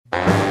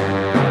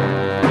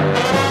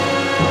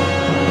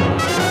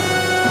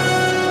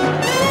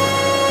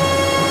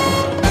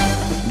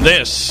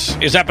This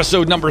is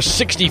episode number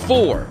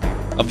 64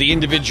 of the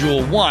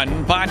Individual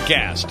One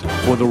podcast.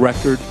 For the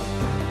record,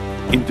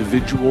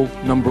 individual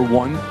number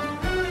one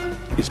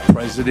is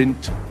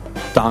President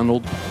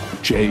Donald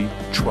J.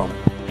 Trump.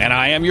 And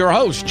I am your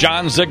host,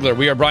 John Ziegler.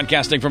 We are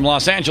broadcasting from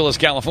Los Angeles,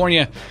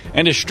 California,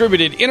 and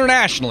distributed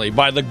internationally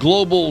by the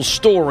Global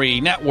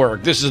Story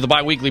Network. This is the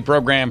biweekly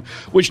program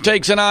which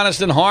takes an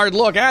honest and hard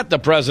look at the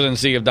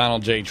presidency of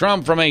Donald J.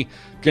 Trump from a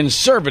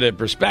conservative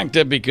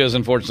perspective, because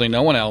unfortunately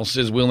no one else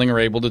is willing or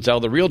able to tell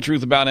the real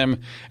truth about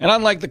him. And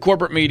unlike the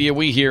corporate media,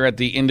 we here at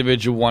the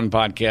Individual One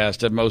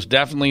podcast have most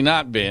definitely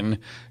not been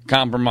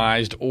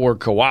compromised or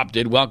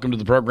co-opted. Welcome to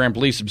the program.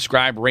 Please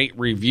subscribe, rate,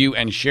 review,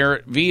 and share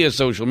it via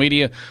social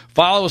media.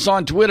 Follow us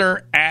on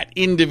Twitter at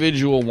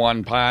Individual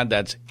One Pod.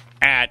 That's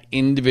at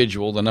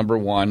Individual, the number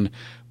one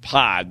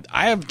pod.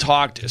 I have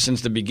talked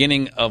since the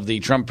beginning of the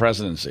Trump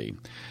presidency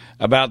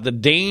about the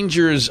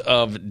dangers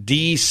of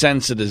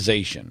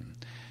desensitization.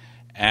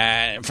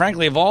 And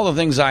frankly, of all the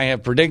things I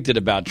have predicted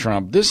about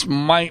Trump, this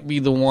might be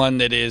the one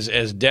that is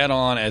as dead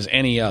on as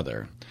any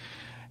other.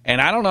 And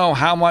I don't know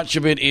how much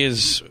of it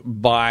is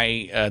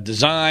by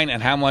design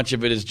and how much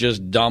of it is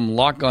just dumb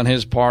luck on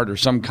his part or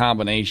some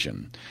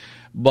combination.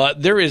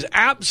 But there is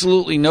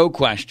absolutely no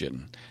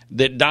question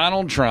that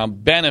Donald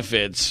Trump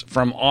benefits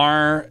from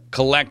our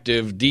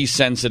collective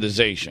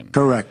desensitization.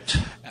 Correct.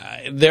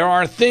 There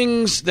are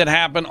things that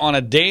happen on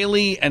a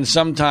daily and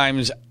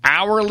sometimes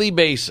hourly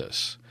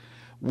basis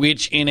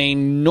which in a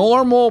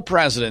normal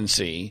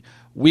presidency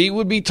we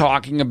would be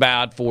talking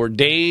about for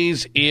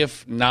days,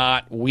 if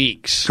not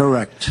weeks.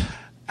 Correct.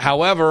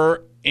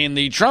 However, in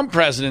the Trump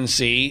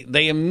presidency,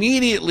 they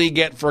immediately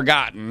get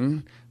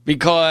forgotten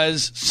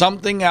because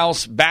something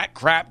else bat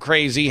crap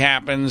crazy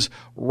happens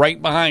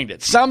right behind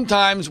it.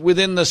 Sometimes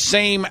within the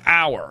same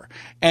hour,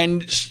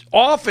 and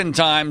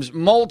oftentimes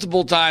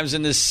multiple times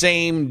in the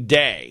same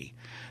day.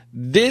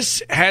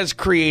 This has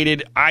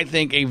created, I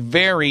think, a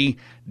very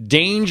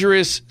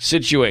dangerous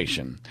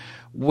situation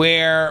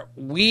where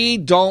we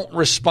don't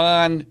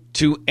respond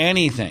to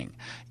anything.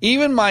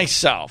 Even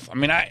myself. I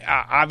mean,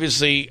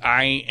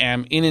 I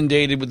am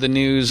inundated with the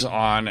news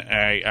on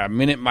a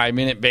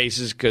minute-by-minute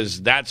basis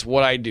because that's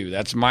what I do.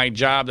 That's my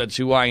job. That's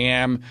who I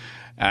am.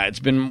 It's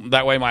been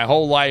that way my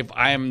whole life.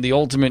 I am the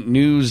ultimate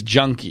news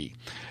junkie.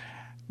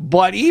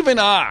 But even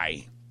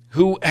I,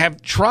 who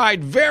have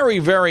tried very,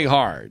 very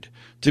hard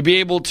to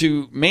be able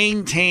to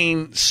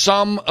maintain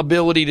some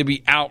ability to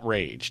be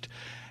outraged,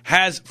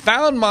 has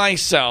found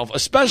myself,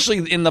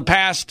 especially in the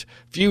past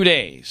few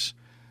days,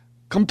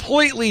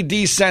 completely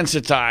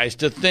desensitized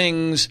to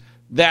things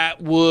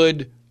that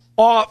would,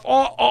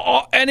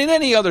 and in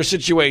any other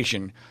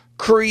situation,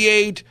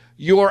 create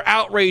your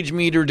outrage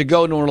meter to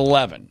go to an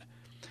 11.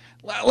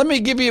 Let me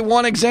give you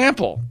one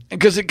example,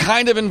 because it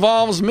kind of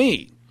involves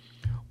me.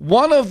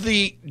 One of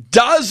the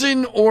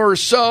dozen or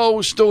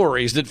so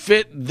stories that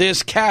fit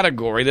this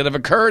category that have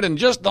occurred in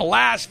just the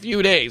last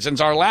few days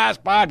since our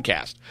last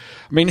podcast.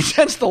 I mean,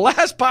 since the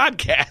last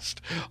podcast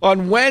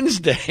on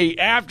Wednesday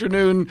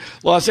afternoon,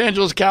 Los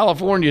Angeles,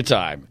 California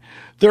time,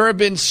 there have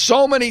been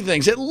so many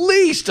things, at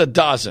least a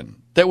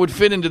dozen, that would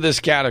fit into this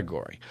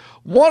category.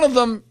 One of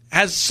them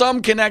has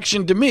some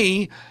connection to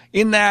me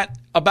in that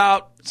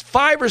about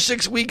 5 or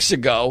 6 weeks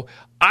ago,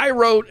 I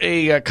wrote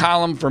a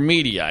column for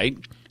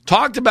Mediaite,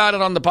 talked about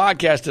it on the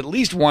podcast at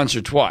least once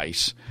or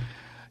twice,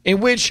 in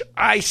which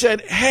I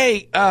said,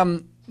 hey,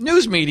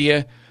 news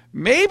media,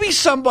 maybe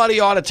somebody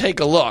ought to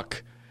take a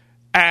look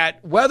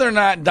at whether or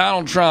not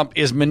Donald Trump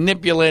is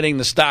manipulating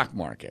the stock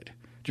market.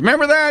 Do you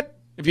remember that?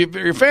 If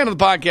you're a fan of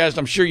the podcast,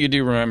 I'm sure you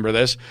do remember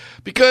this,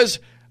 because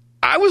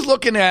I was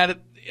looking at it,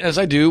 as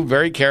I do,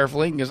 very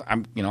carefully, because I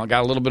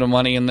got a little bit of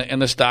money in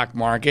the stock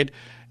market,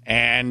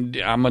 and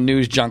I'm a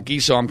news junkie,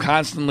 so I'm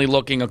constantly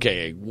looking,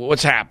 okay,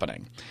 what's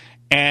happening?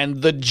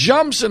 And the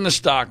jumps in the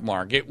stock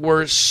market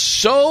were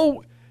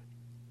so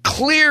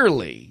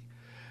clearly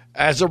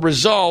as a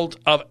result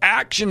of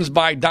actions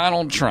by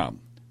Donald Trump,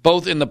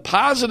 both in the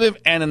positive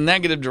and in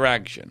negative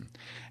direction.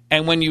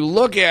 And when you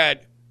look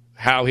at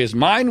how his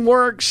mind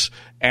works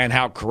and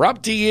how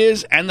corrupt he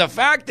is, and the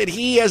fact that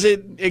he has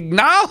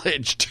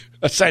acknowledged,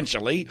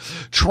 essentially,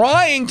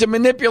 trying to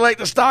manipulate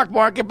the stock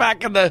market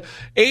back in the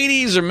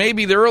 80s or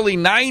maybe the early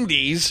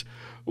 90s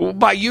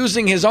by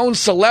using his own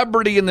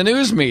celebrity in the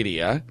news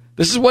media.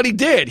 This is what he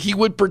did. He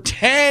would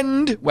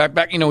pretend,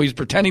 he's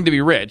pretending to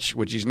be rich,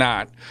 which he's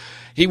not.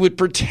 He would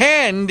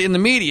pretend in the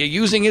media,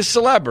 using his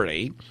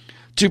celebrity,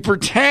 to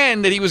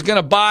pretend that he was going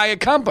to buy a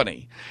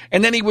company.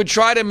 And then he would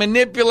try to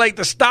manipulate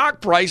the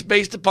stock price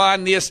based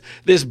upon this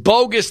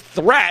bogus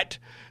threat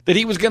that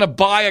he was going to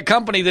buy a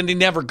company that he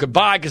never could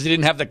buy because he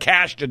didn't have the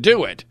cash to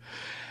do it.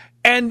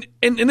 And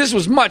this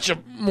was much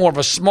more of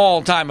a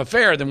small-time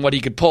affair than what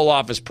he could pull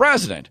off as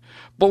president.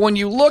 But when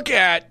you look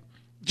at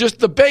just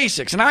the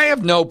basics, and I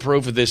have no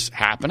proof of this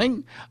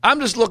happening, I'm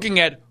just looking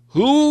at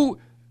who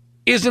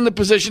is in the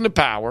position of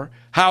power,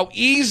 how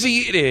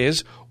easy it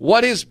is,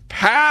 what his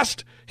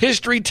past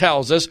history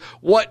tells us,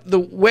 what the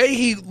way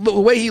he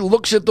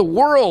looks at the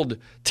world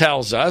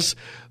tells us,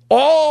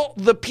 All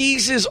the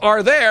pieces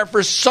are there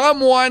for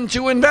someone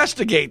to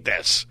investigate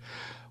this.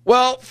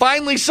 Well,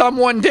 finally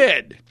someone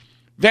did.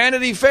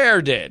 Vanity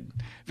Fair did.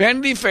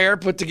 Vanity Fair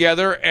put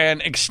together an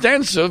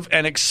extensive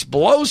and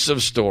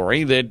explosive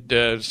story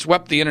that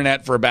swept the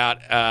internet for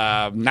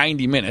about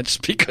 90 minutes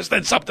because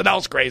then something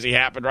else crazy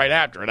happened right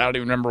after it. I don't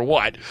even remember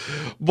what.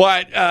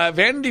 But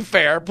Vanity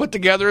Fair put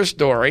together a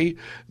story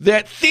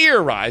that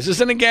theorizes,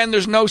 and again,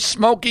 there's no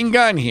smoking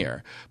gun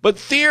here, but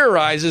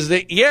theorizes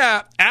that,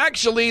 yeah,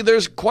 actually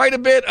there's quite a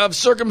bit of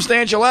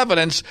circumstantial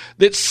evidence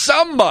that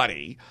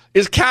somebody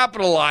is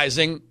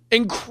capitalizing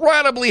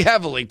incredibly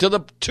heavily to the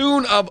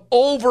tune of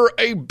over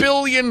 $1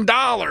 billion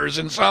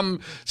in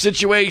some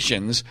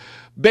situations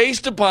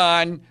based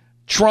upon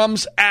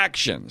Trump's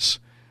actions,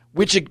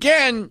 which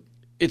again,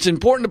 it's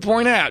important to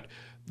point out,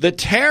 the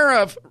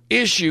tariff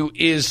issue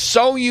is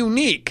so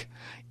unique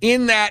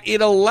in that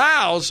it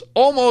allows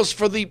almost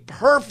for the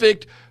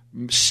perfect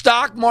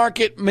stock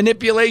market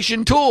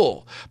manipulation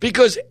tool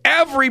because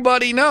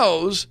everybody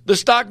knows the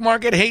stock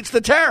market hates the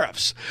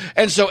tariffs.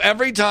 And so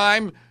every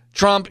time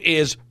Trump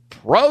is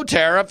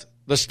pro-tariff,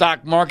 the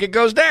stock market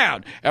goes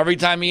down. Every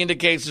time he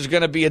indicates there's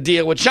going to be a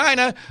deal with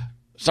China,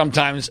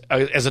 sometimes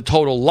as a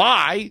total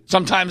lie,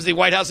 sometimes the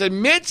White House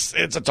admits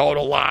it's a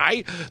total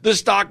lie, the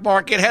stock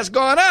market has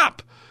gone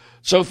up.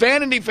 So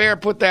Vanity Fair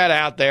put that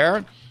out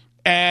there,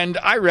 and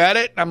I read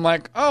it. I'm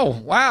like,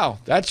 oh, wow,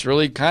 that's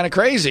really kind of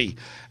crazy.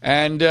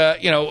 And,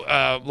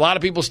 a lot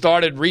of people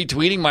started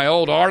retweeting my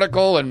old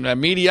article, and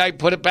Mediaite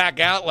put it back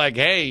out like,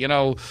 hey,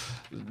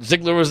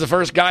 Ziegler was the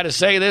first guy to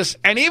say this.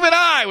 And even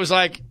I was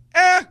like,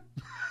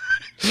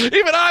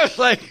 Even I was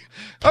like,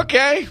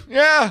 okay,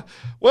 yeah,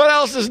 what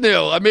else is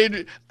new? I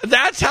mean,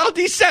 that's how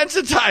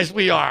desensitized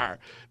we are.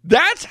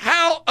 That's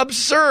how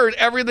absurd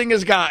everything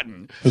has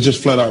gotten. It's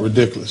just flat out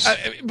ridiculous.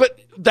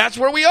 But that's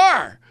where we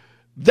are.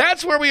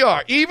 That's where we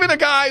are. Even a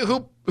guy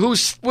who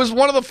was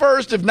one of the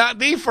first, if not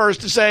the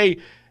first, to say,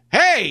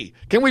 hey,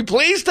 can we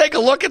please take a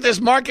look at this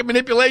market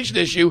manipulation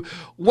issue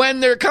when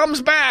there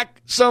comes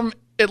back some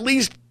at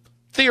least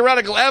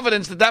theoretical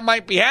evidence that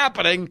might be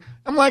happening?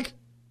 I'm like,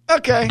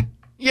 okay,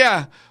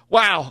 yeah,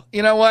 wow,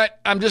 you know what?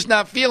 I'm just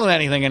not feeling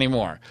anything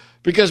anymore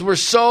because we're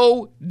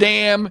so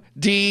damn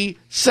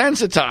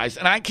desensitized.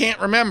 And I can't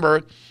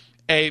remember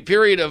a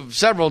period of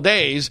several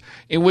days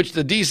in which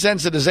the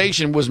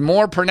desensitization was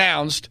more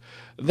pronounced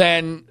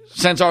than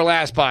since our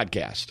last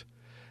podcast.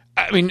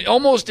 I mean,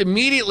 almost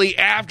immediately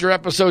after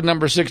episode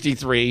number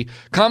 63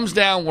 comes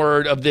down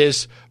word of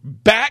this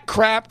bat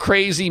crap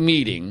crazy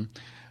meeting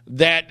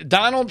that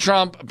Donald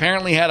Trump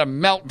apparently had a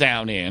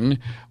meltdown in,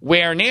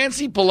 where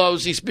Nancy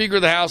Pelosi, Speaker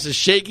of the House, is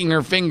shaking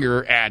her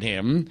finger at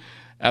him,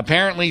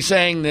 apparently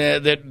saying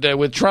that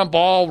with Trump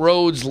all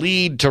roads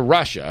lead to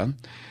Russia,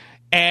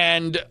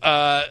 and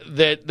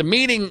that the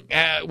meeting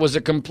was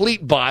a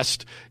complete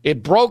bust.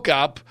 It broke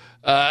up.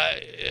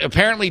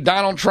 Apparently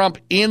Donald Trump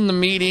in the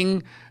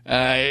meeting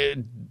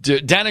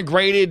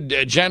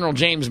denigrated General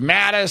James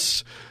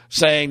Mattis,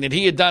 saying that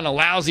he had done a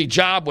lousy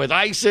job with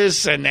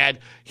ISIS and that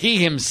he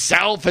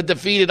himself had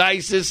defeated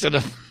ISIS in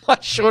a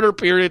much shorter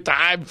period of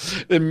time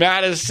than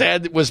Mattis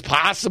said was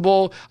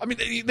possible. I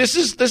mean, this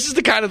is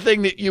the kind of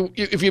thing that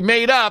if you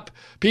made up,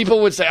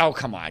 people would say, "Oh,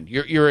 come on,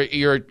 you're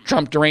a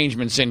Trump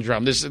derangement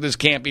syndrome. This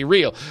can't be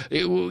real."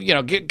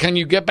 Can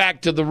you get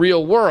back to the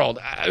real world?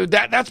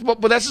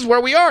 This is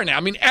where we are now.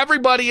 I mean,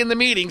 everybody in the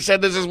meeting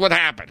said this is what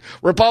happened.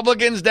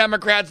 Republicans,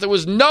 Democrats. There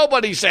was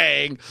nobody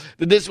saying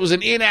that this was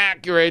an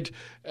inaccurate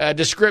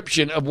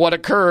description of what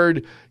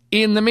occurred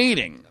in the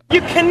meeting. You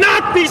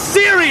cannot be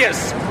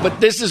serious! But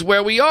this is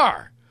where we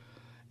are.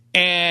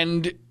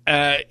 And,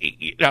 the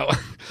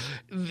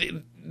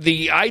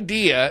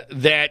idea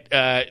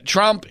that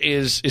Trump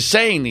is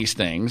saying these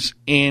things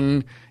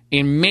in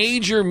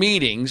major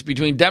meetings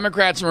between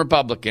Democrats and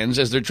Republicans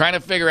as they're trying to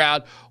figure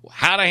out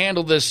how to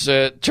handle this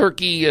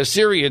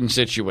Turkey-Syrian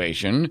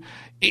situation,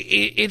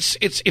 it's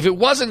if it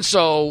wasn't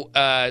so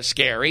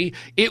scary,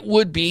 it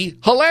would be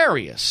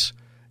hilarious.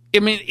 I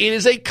mean, it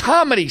is a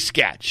comedy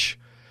sketch.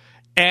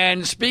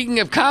 And speaking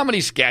of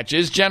comedy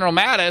sketches, General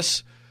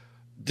Mattis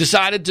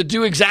decided to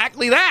do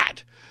exactly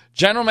that.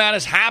 General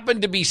Mattis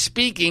happened to be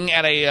speaking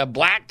at a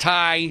black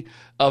tie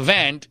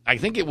event. I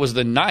think it was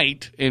the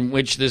night in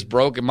which this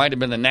broke. It might have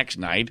been the next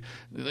night.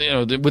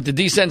 With the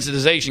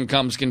desensitization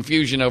comes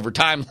confusion over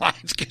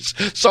timelines because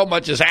so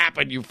much has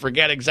happened, you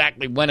forget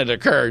exactly when it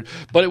occurred.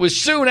 But it was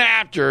soon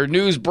after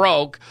news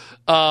broke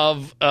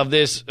of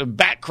this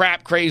bat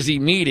crap crazy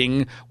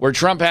meeting where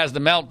Trump has the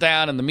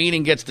meltdown and the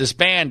meeting gets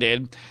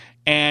disbanded.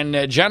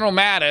 And General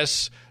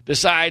Mattis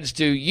decides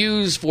to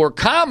use for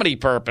comedy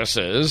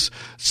purposes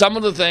some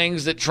of the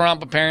things that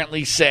Trump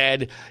apparently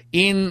said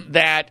in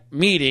that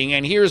meeting.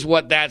 And here's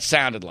what that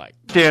sounded like.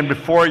 Stand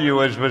before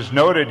you, as was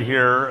noted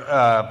here,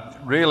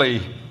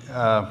 really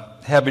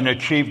having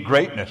achieved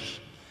greatness.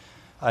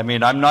 I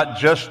mean, I'm not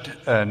just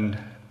an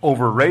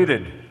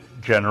overrated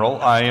general.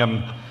 I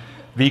am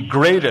the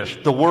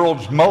greatest, the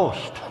world's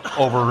most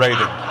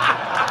overrated.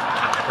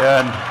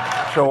 And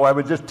So I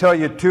would just tell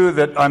you, too,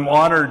 that I'm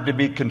honored to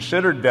be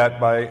considered that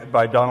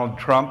by Donald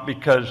Trump,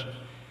 because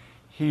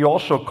he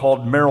also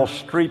called Meryl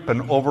Streep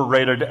an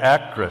overrated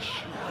actress.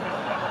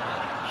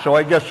 So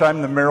I guess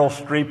I'm the Meryl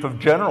Streep of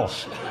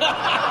generals.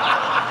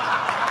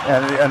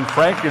 And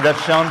frankly, that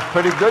sounds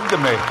pretty good to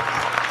me.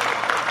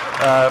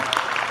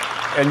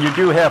 And you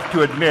do have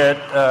to admit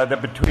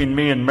that between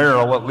me and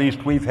Meryl, at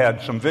least we've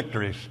had some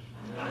victories.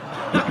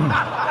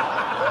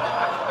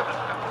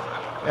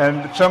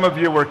 And some of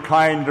you were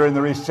kind during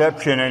the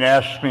reception and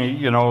asked me,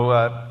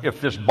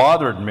 if this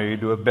bothered me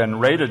to have been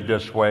rated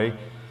this way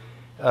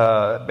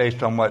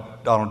based on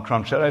what Donald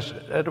Trump said. I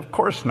said, of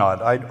course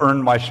not. I'd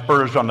earned my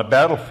spurs on the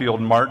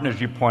battlefield, Martin, as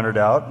you pointed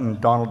out,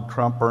 and Donald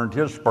Trump earned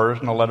his spurs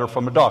in a letter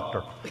from a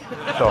doctor.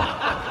 So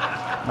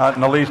not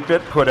in the least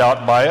bit put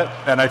out by it.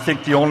 And I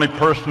think the only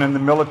person in the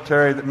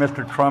military that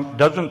Mr. Trump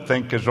doesn't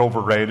think is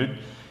overrated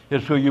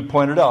is who you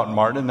pointed out,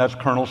 Martin, and that's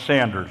Colonel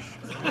Sanders.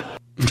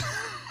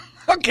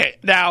 Okay,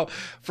 now,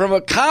 from a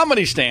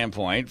comedy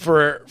standpoint,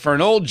 for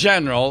an old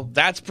general,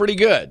 that's pretty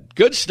good.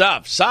 Good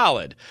stuff,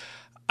 solid.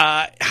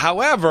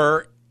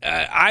 However,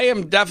 I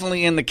am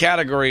definitely in the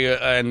category,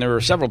 and there were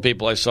several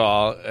people I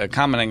saw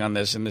commenting on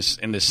this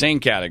in the same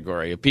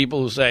category of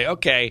people who say,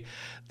 okay,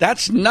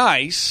 that's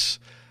nice,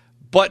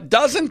 but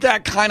doesn't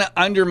that kind of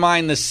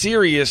undermine the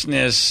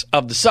seriousness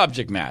of the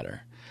subject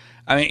matter?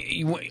 I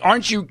mean,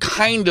 aren't you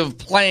kind of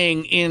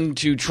playing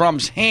into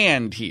Trump's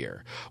hand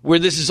here, where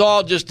this is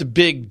all just a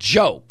big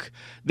joke?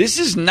 This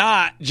is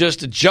not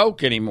just a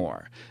joke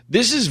anymore.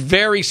 This is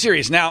very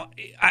serious. Now,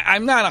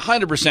 I'm not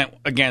 100%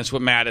 against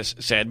what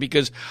Mattis said,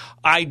 because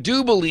I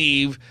do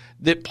believe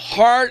that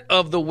part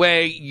of the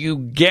way you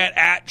get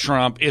at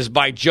Trump is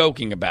by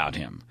joking about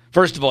him.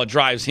 First of all, it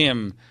drives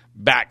him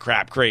bat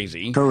crap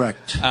crazy.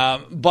 Correct.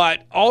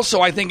 But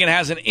also, I think it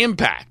has an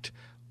impact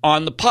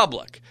on the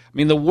public. I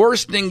mean, the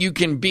worst thing you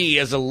can be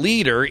as a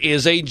leader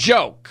is a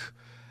joke.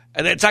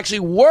 And it's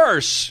actually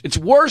worse. It's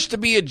worse to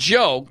be a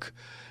joke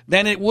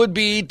than it would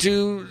be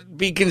to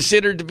be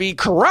considered to be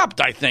corrupt,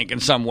 I think,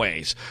 in some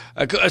ways,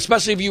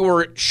 especially if you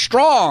were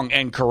strong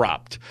and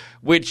corrupt,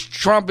 which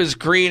Trump is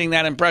creating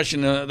that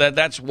impression that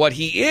that's what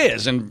he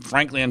is. And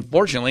frankly,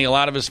 unfortunately, a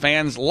lot of his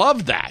fans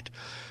love that.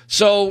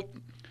 So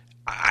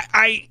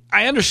I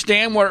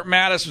understand where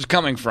Mattis was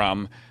coming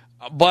from,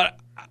 but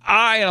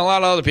I and a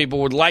lot of other people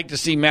would like to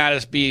see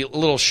Mattis be a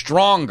little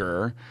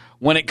stronger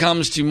when it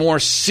comes to more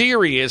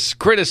serious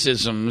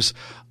criticisms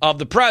of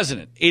the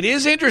president. It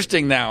is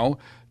interesting, though,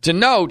 to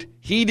note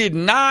he did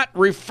not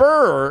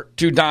refer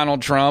to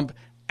Donald Trump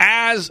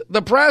as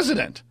the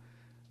president,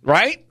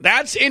 right?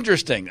 That's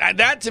interesting.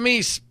 That, to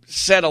me,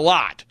 said a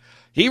lot.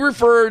 He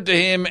referred to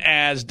him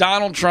as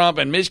Donald Trump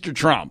and Mr.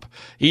 Trump.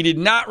 He did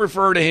not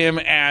refer to him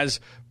as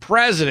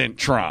President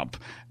Trump,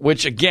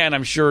 which, again,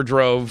 I'm sure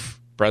drove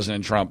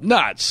President Trump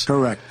nuts.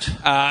 Correct. So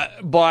I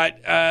want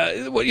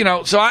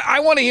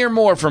to hear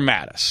more from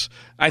Mattis.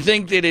 I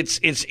think that it's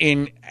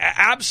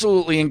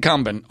absolutely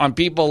incumbent on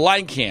people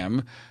like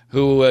him,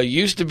 who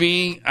used to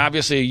be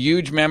obviously a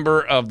huge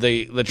member of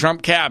the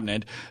Trump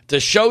cabinet, to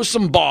show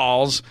some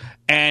balls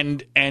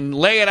and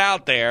lay it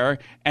out there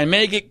and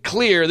make it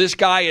clear this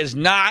guy is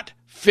not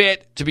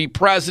fit to be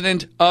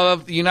president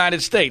of the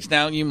United States.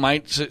 Now, you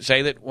might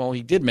say that, well,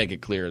 he did make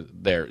it clear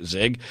there,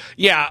 Zig.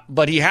 Yeah,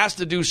 but he has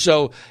to do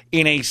so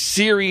in a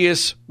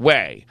serious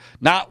way,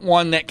 not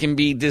one that can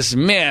be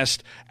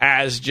dismissed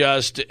as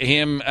just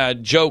him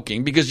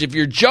joking, because if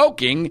you're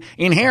joking,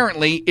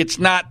 inherently, it's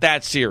not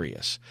that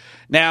serious.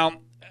 Now,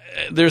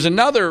 there's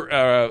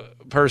another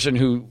person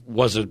who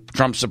was a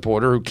Trump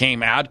supporter who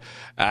came out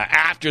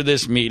after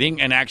this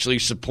meeting and actually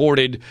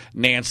supported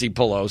Nancy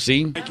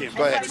Pelosi. Thank you.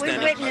 Go ahead. What we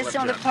witnessed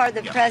on the part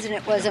of the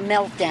president was a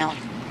meltdown.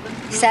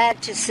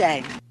 Sad to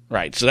say.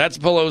 Right. So that's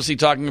Pelosi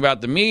talking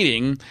about the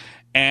meeting.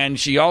 And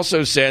she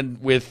also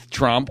said with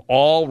Trump,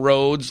 all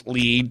roads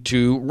lead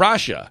to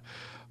Russia,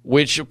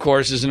 which, of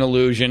course, is an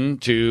allusion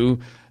to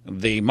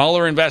the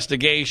Mueller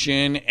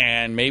investigation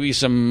and maybe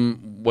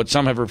what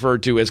some have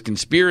referred to as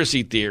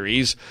conspiracy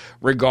theories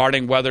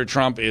regarding whether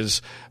Trump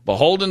is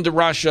beholden to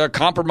Russia,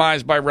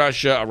 compromised by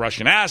Russia, a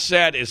Russian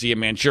asset, is he a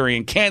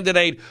Manchurian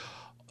candidate?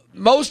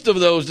 Most of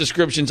those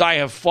descriptions I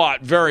have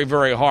fought very,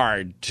 very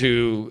hard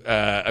to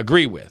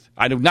agree with.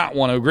 I do not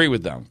want to agree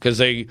with them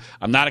because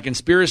I'm not a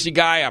conspiracy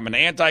guy. I'm an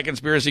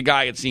anti-conspiracy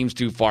guy. It seems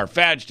too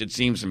far-fetched. It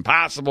seems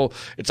impossible.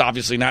 It's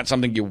obviously not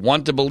something you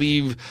want to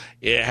believe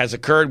it has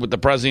occurred with the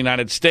President of the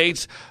United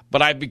States.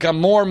 But I've become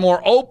more and more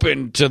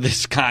open to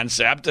this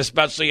concept,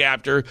 especially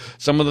after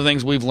some of the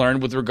things we've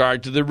learned with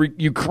regard to the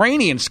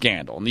Ukrainian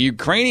scandal. And the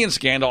Ukrainian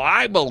scandal,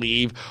 I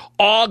believe,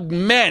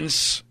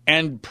 augments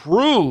and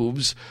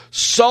proves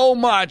so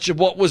much of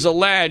what was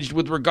alleged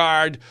with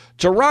regard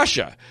to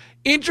Russia.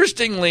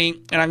 Interestingly,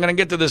 and I'm going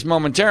to get to this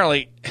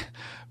momentarily,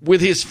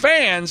 with his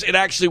fans, it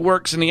actually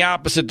works in the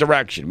opposite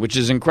direction, which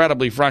is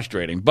incredibly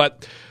frustrating.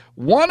 But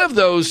one of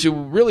those who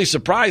really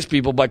surprised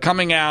people by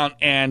coming out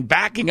and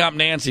backing up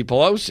Nancy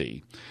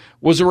Pelosi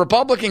was a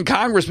Republican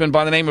congressman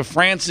by the name of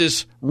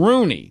Francis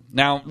Rooney.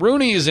 Now,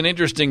 Rooney is an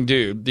interesting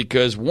dude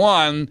because,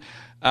 one,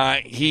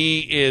 He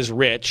is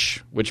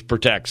rich, which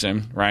protects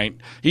him, right?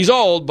 He's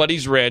old, but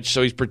he's rich,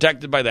 so he's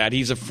protected by that.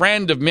 He's a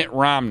friend of Mitt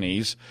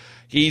Romney's.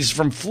 He's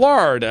from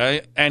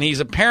Florida, and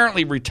he's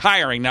apparently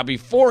retiring. Now,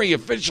 before he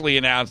officially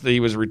announced that he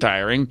was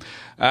retiring,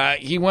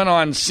 he went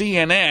on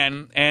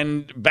CNN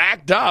and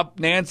backed up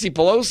Nancy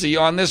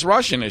Pelosi on this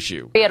Russian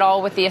issue. At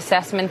all with the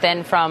assessment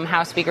then from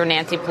House Speaker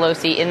Nancy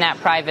Pelosi in that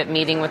private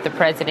meeting with the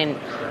president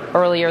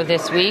earlier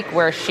this week,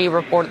 where she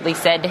reportedly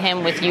said to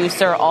him, with you,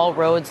 sir, all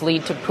roads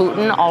lead to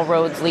Putin, all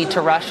roads lead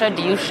to Russia.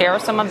 Do you share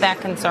some of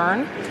that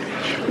concern?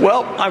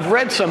 Well, I've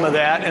read some of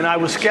that, and I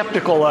was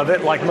skeptical of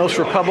it, like most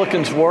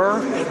Republicans were.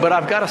 But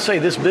I've got to say,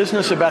 this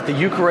business about the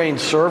Ukraine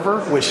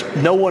server, which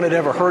no one had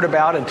ever heard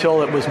about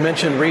until it was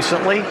mentioned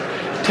recently,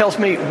 tells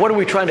me, what are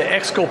we trying to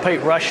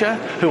exculpate Russia,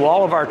 who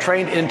all of our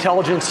trained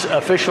intelligence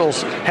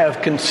officials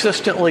have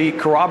consistently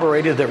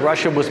corroborated that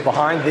Russia was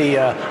behind the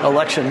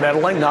election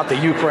meddling, not the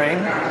Ukraine?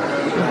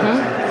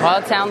 Mm-hmm. Well,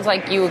 it sounds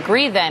like you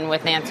agree then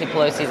with Nancy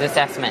Pelosi's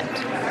assessment.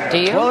 Do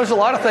you? Well, there's a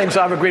lot of things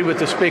I've agreed with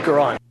the speaker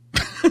on.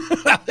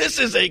 Now, this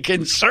is a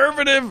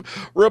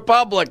conservative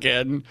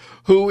Republican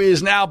who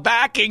is now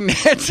backing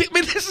Nancy. I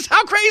mean, this is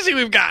how crazy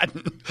we've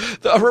gotten.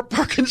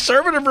 The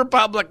conservative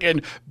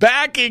Republican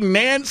backing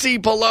Nancy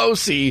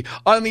Pelosi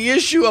on the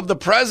issue of the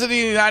president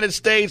of the United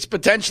States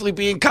potentially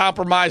being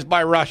compromised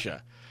by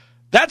Russia.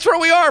 That's where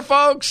we are,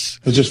 folks.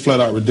 It's just flat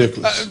out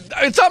ridiculous.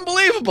 It's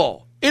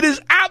unbelievable. It is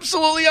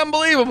absolutely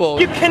unbelievable.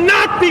 You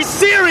cannot be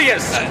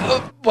serious!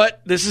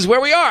 But this is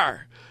where we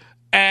are.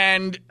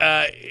 And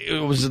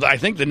it was, I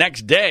think, the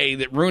next day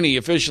that Rooney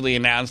officially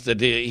announced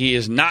that he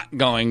is not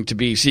going to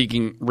be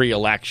seeking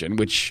re-election,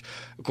 which,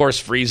 of course,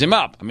 frees him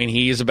up. I mean,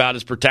 he is about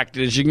as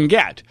protected as you can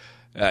get.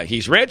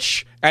 He's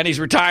rich, and he's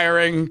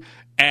retiring,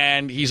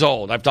 and he's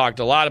old. I've talked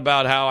a lot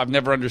about how I've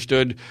never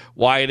understood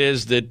why it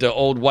is that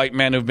old white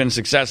men who've been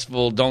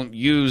successful don't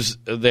use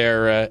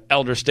their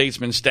elder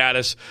statesman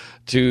status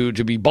to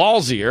be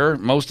ballsier.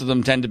 Most of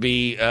them tend to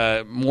be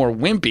more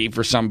wimpy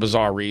for some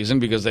bizarre reason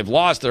because they've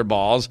lost their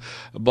balls.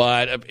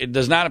 But it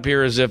does not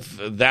appear as if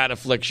that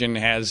affliction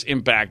has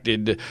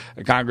impacted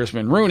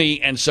Congressman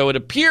Rooney. And so it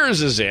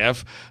appears as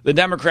if the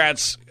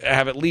Democrats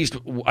have at least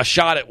a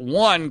shot at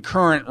one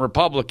current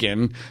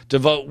Republican to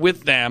vote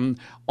with them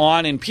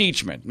on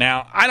impeachment.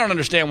 Now, I don't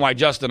understand why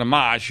Justin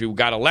Amash, who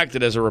got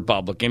elected as a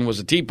Republican, was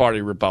a Tea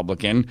Party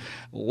Republican,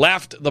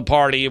 left the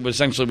party. It was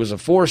essentially was a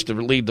force to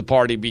leave the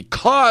party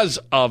because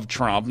of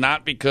Trump,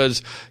 not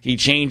because he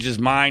changed his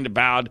mind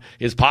about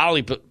his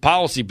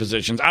policy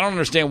positions. I don't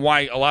understand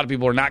why a lot of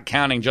people are not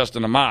counting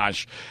Justin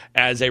Amash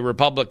as a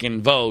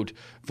Republican vote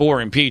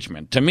for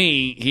impeachment. To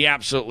me, he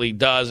absolutely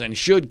does and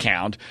should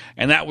count,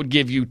 and that would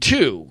give you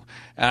two.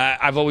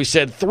 I've always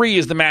said 3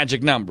 is the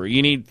magic number.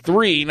 You need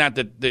 3, not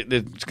that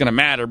it's going to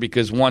matter,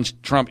 because once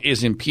Trump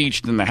is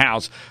impeached in the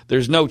House,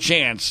 there's no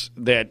chance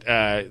that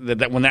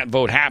that when that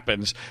vote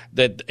happens,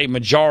 that a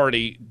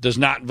majority does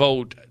not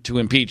vote to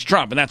impeach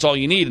Trump. And that's all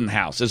you need in the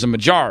House is a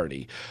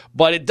majority.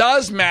 But it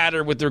does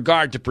matter with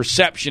regard to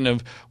perception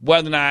of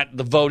whether or not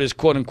the vote is,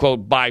 quote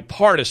unquote,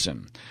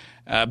 bipartisan.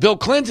 Bill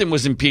Clinton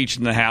was impeached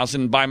in the House,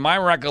 and by my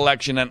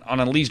recollection, on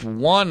at least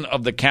one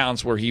of the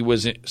counts where he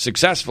was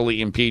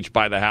successfully impeached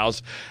by the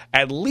House,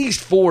 at least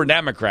 4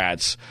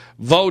 Democrats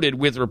voted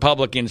with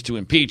Republicans to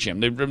impeach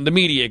him. The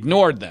media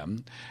ignored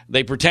them.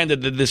 They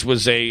pretended that this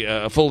was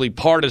a fully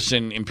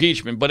partisan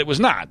impeachment, but it was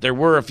not. There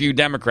were a few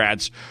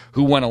Democrats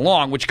who went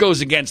along, which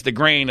goes against the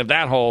grain of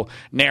that whole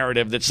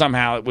narrative that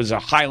somehow it was a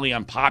highly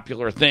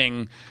unpopular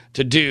thing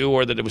to do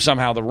or that it was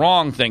somehow the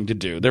wrong thing to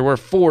do. There were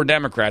 4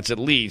 Democrats at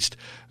least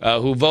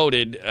who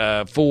voted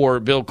for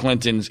Bill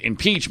Clinton's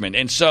impeachment.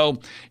 And so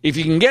if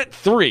you can get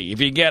 3,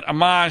 if you get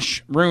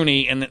Amash,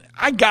 Rooney, and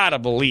I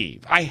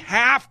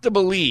have to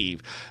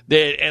believe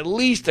that at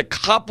least a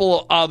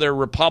couple other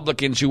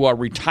Republicans who are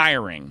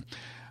retiring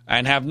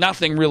and have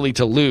nothing really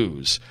to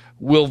lose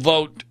will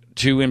vote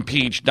to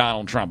impeach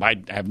Donald Trump.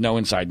 I have no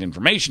inside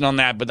information on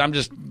that, but I'm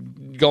just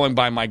going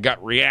by my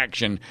gut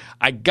reaction.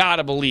 I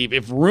gotta believe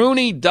if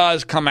Rooney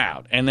does come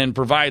out and then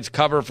provides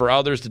cover for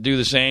others to do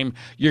the same,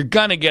 you're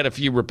gonna get a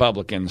few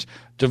Republicans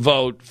to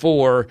vote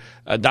for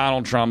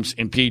Donald Trump's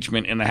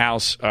impeachment in the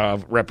House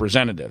of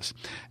Representatives.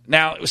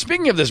 Now,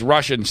 speaking of this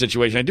Russian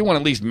situation, I do want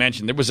to at least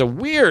mention there was a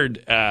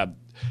weird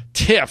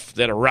tiff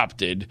that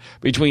erupted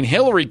between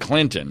Hillary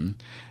Clinton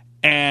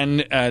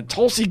and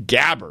Tulsi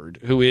Gabbard,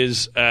 who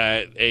is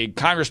a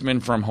congressman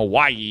from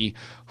Hawaii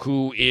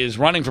who is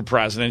running for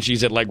president.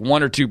 She's at like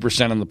 1 or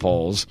 2% in the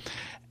polls.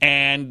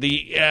 And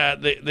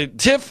the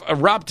tiff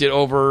erupted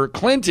over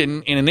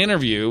Clinton in an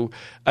interview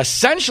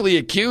essentially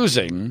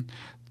accusing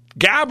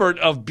Gabbard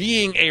of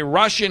being a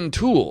Russian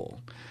tool,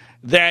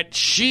 that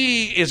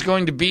she is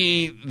going to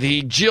be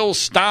the Jill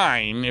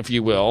Stein, if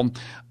you will,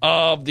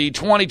 of the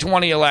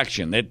 2020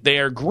 election, that they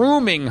are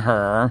grooming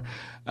her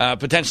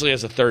potentially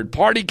as a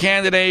third-party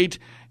candidate,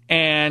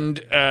 and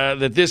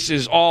that this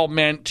is all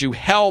meant to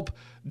help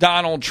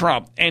Donald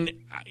Trump. And,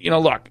 you know,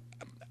 look,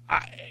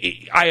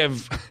 I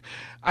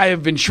I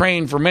have been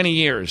trained for many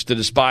years to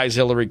despise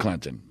Hillary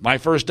Clinton. My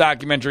first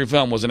documentary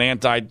film was an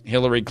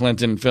anti-Hillary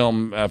Clinton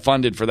film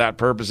funded for that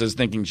purposes,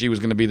 thinking she was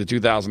going to be the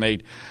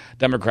 2008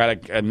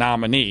 Democratic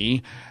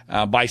nominee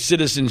by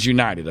Citizens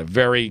United, a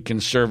very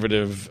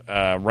conservative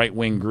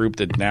right-wing group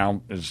that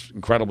now is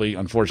incredibly,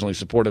 unfortunately,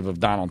 supportive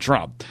of Donald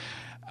Trump.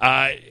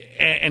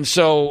 And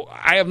so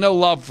I have no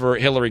love for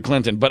Hillary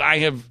Clinton, but I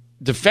have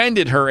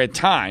defended her at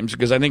times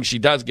because I think she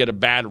does get a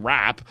bad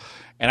rap.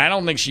 And I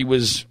don't think she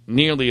was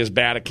nearly as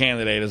bad a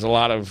candidate as a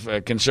lot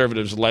of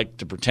conservatives like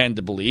to pretend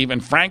to believe.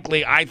 And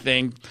frankly, I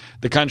think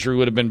the country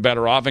would have been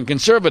better off and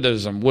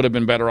conservatism would have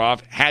been better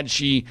off had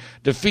she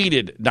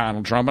defeated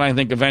Donald Trump. And I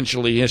think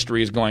eventually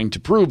history is going to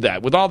prove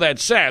that. With all that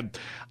said,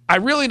 I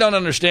really don't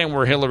understand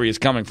where Hillary is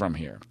coming from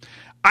here.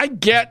 I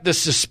get the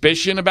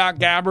suspicion about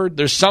Gabbard.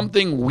 There's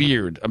something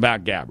weird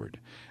about Gabbard.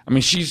 I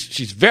mean,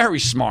 she's very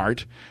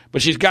smart,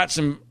 but she's got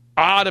some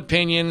odd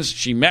opinions.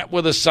 She met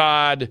with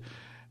Assad.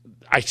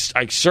 I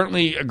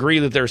certainly agree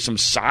that there's some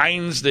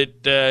signs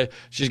that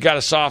she's got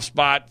a soft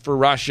spot for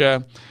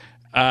Russia,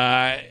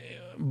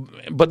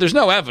 but there's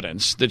no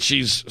evidence that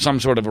she's some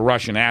sort of a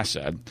Russian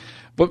asset.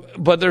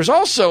 But there's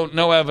also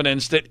no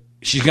evidence that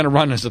she's going to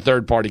run as a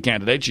third-party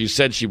candidate. She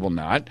said she will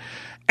not.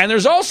 And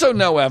there's also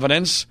no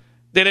evidence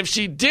that if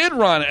she did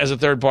run as a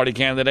third-party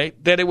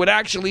candidate, that it would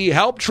actually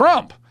help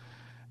Trump.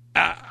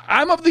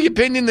 I'm of the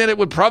opinion that it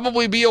would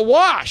probably be a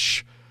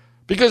wash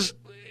because,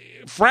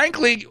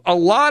 frankly, a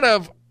lot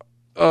of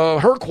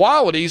her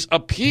qualities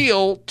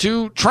appeal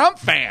to Trump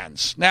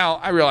fans. Now,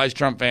 I realize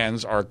Trump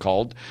fans are a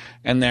cult,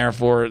 and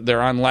therefore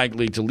they're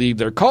unlikely to leave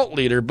their cult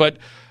leader. But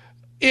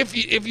if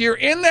you're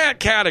in that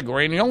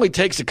category, and it only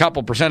takes a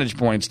couple percentage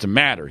points to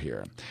matter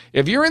here,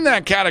 if you're in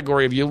that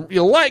category, if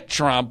you like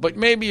Trump, but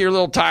maybe you're a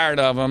little tired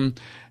of him,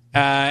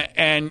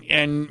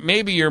 and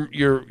maybe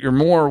you're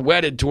more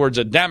wedded towards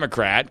a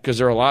Democrat because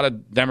there are a lot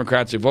of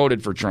Democrats who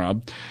voted for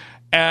Trump.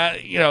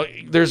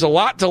 There's a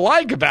lot to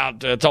like about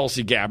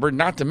Tulsi Gabbard,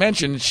 not to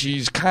mention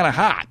she's kind of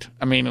hot.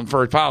 I mean,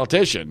 for a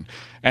politician.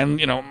 And,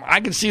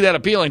 I can see that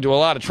appealing to a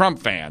lot of Trump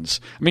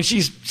fans. I mean,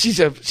 she's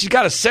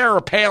got a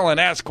Sarah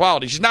Palin-esque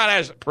quality. She's not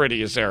as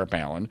pretty as Sarah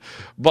Palin,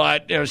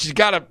 but, she's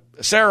got a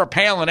Sarah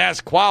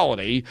Palin-esque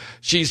quality.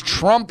 She's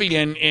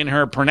Trumpian in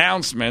her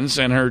pronouncements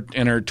and her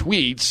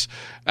tweets.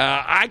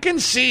 I can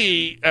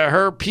see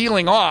her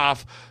peeling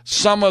off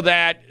some of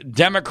that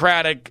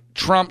Democratic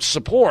Trump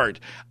support.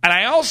 And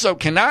I also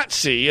cannot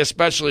see,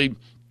 especially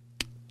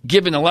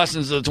given the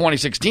lessons of the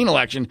 2016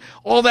 election,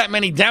 all that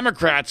many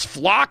Democrats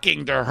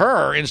flocking to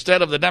her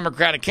instead of the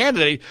Democratic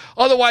candidate.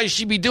 Otherwise,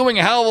 she'd be doing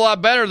a hell of a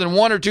lot better than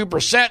 1 or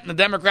 2% in the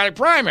Democratic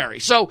primary.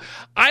 So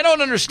I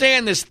don't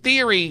understand this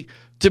theory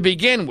to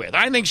begin with.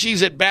 I think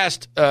she's at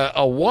best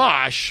a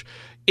wash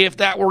if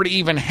that were to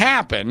even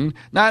happen,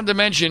 not to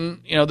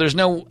mention, there's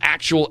no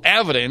actual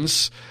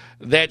evidence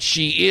that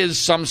she is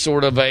some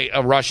sort of a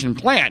Russian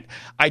plant.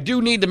 I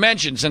do need to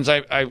mention, since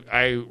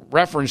I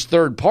referenced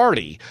third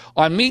party,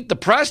 on Meet the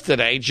Press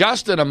today,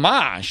 Justin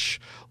Amash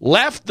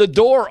left the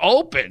door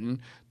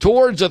open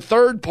towards a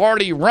third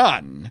party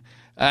run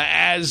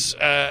as,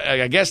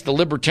 I guess, the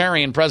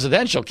Libertarian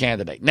presidential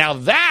candidate. Now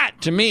that,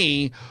 to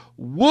me,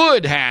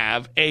 would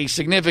have a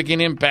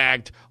significant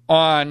impact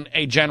on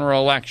a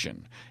general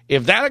election.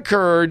 If that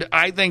occurred,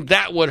 I think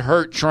that would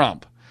hurt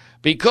Trump.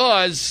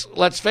 Because,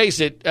 let's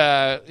face it,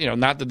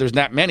 not that there's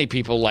that many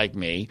people like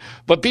me,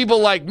 but people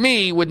like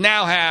me would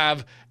now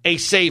have a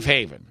safe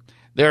haven.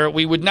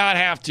 We would not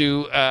have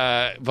to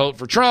vote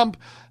for Trump,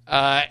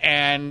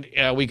 and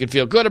we could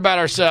feel good about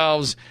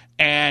ourselves.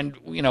 And,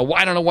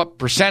 I don't know what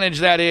percentage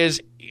that is.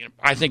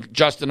 I think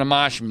Justin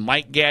Amash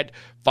might get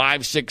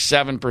 5, 6,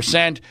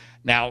 7%.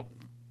 Now,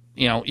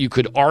 you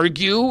could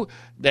argue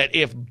that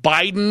if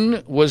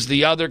Biden was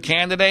the other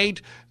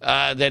candidate,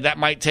 that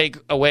might take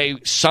away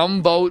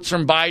some votes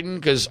from Biden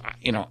because,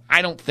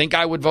 I don't think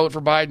I would vote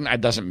for Biden.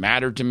 It doesn't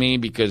matter to me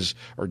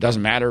or it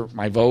doesn't matter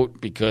my vote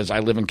because I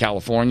live in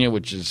California,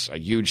 which is a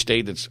huge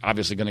state that's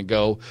obviously going to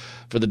go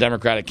for the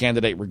Democratic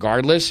candidate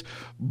regardless.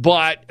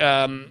 But,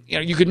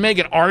 you could make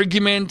an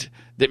argument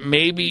that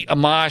maybe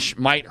Amash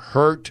might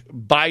hurt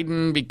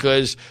Biden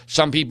because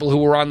some people who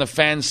were on the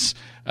fence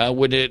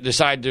would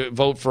decide to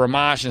vote for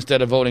Amash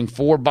instead of voting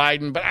for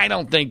Biden. But I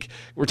don't think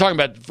we're talking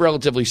about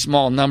relatively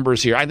small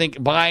numbers here. I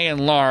think by and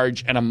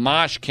large, an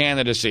Amash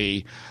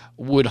candidacy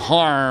would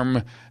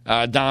harm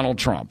Donald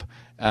Trump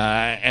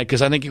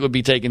because I think it would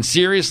be taken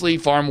seriously,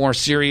 far more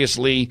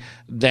seriously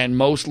than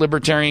most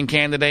libertarian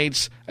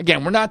candidates.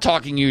 Again, we're not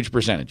talking huge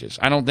percentages.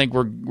 I don't think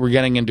we're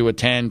getting into a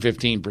 10,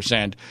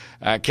 15%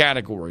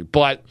 category.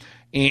 But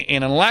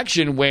in an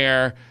election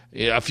where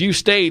a few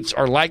states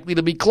are likely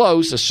to be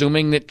close,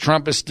 assuming that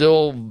Trump is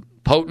still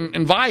potent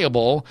and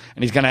viable,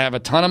 and he's going to have a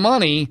ton of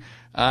money.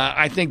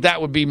 I think that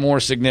would be more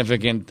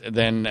significant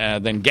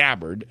than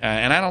Gabbard,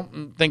 and I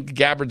don't think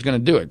Gabbard's going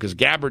to do it because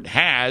Gabbard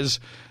has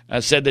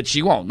said that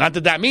she won't. Not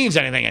that that means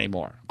anything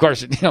anymore. Of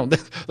course,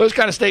 those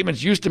kind of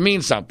statements used to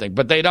mean something,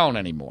 but they don't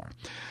anymore.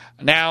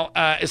 Now,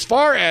 as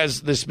far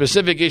as the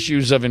specific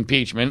issues of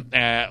impeachment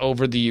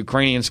over the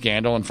Ukrainian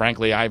scandal, and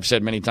frankly, I've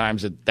said many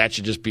times that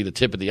should just be the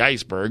tip of the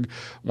iceberg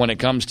when it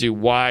comes to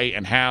why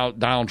and how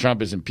Donald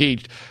Trump is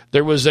impeached,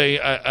 there was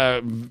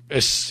a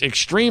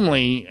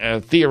extremely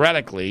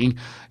theoretically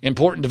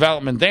important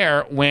development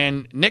there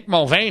when Nick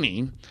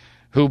Mulvaney,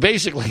 who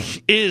basically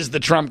is the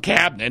Trump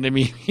cabinet. I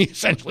mean, he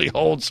essentially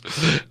holds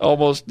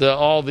almost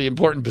all the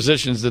important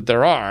positions that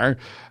there are,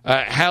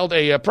 held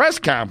a press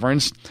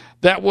conference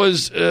that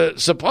was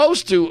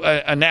supposed to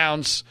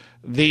announce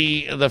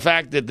the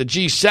fact that the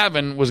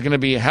G7 was going to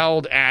be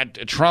held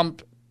at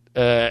Trump's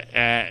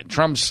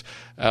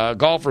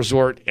golf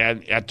resort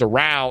at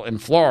Doral in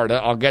Florida.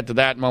 I'll get to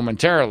that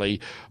momentarily.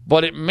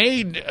 But it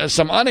made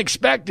some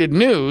unexpected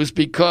news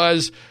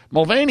because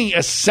Mulvaney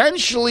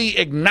essentially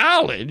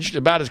acknowledged,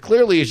 about as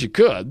clearly as you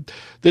could,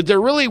 that there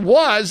really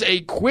was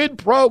a quid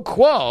pro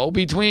quo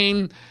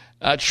between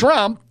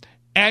Trump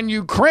and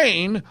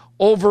Ukraine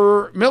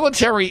over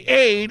military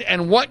aid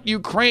and what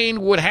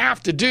Ukraine would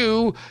have to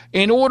do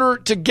in order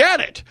to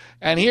get it.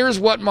 And here's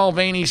what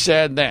Mulvaney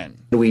said then.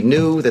 We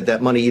knew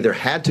that money either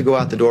had to go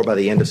out the door by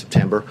the end of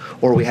September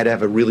or we had to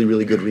have a really,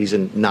 really good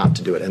reason not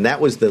to do it. And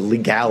that was the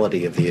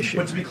legality of the issue.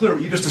 But to be clear,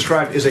 what you just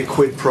described is a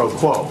quid pro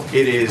quo.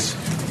 It is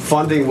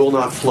funding will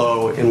not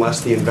flow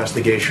unless the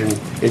investigation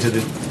into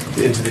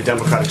the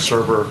Democratic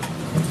server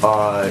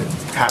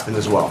happen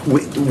as well.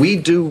 We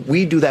do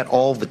that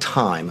all the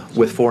time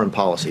with foreign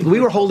policy. We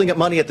were holding up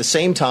money at the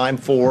same time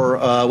for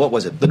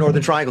the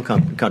Northern Triangle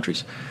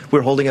countries. We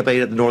were holding up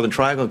aid at the Northern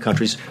Triangle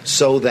countries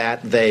so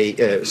that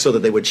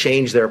they would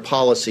change their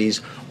policies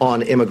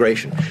on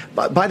immigration.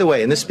 By the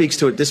way, and this speaks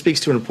to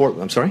an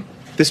important. I'm sorry.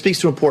 This speaks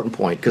to an important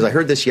point because I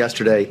heard this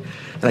yesterday,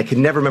 and I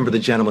can never remember the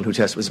gentleman who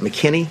testified. Was it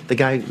McKinney? The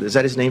guy, is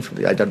that his name?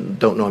 I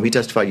don't know him. He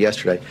testified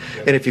yesterday.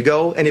 And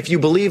if you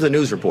believe the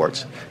news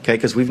reports, okay,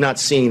 because we've not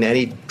seen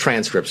any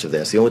transcripts of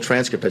this. The only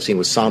transcript I've seen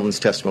was Sondland's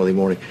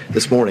testimony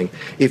this morning.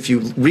 If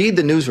you read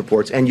the news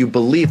reports and you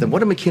believe them, what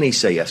did McKinney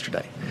say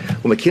yesterday?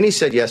 Well, McKinney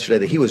said yesterday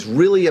that he was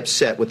really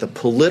upset with the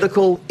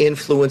political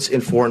influence in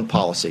foreign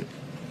policy.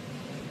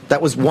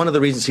 That was one of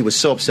the reasons he was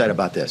so upset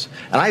about this.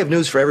 And I have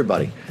news for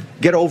everybody.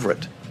 Get over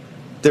it.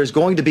 There's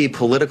going to be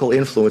political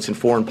influence in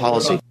foreign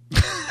policy.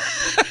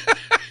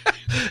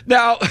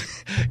 Now,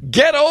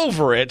 get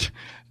over it.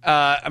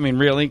 I mean,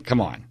 really?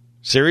 Come on.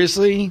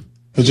 Seriously?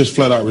 It's just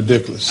flat out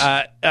ridiculous.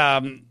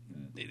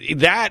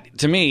 That,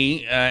 to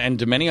me, and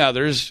to many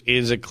others,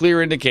 is a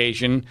clear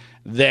indication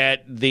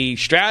that the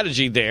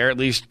strategy there, at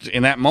least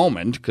in that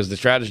moment, because the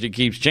strategy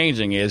keeps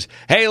changing, is,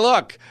 hey,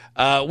 look,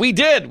 we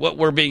did what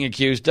we're being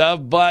accused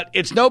of, but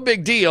it's no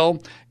big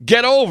deal.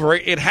 Get over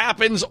it. It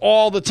happens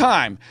all the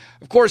time.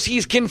 Of course,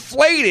 he's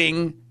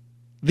conflating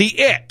the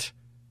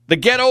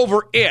get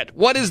over it.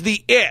 What is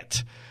the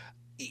it?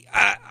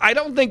 I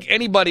don't think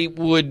anybody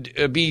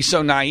would be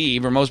so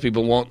naive, or most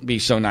people won't be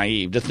so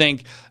naive, to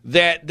think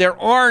that there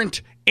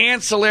aren't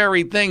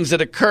ancillary things that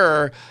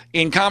occur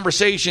in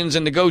conversations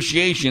and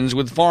negotiations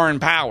with foreign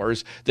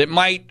powers that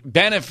might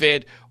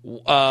benefit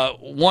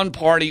one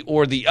party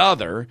or the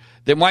other,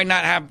 that might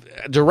not have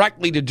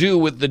directly to do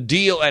with the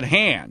deal at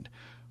hand.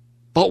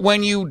 But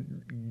when you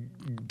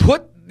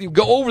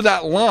go over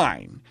that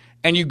line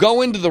and you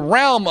go into the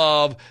realm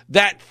of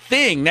that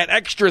thing, that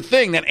extra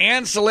thing, that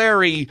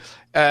ancillary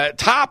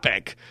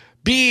topic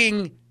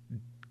being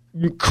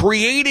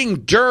creating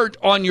dirt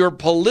on your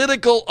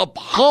political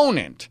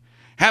opponent,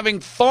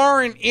 having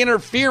foreign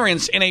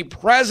interference in a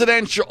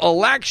presidential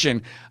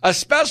election,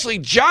 especially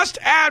just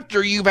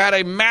after you've had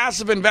a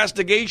massive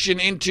investigation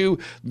into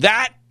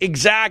that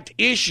exact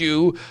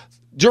issue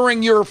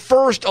during your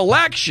first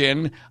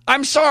election,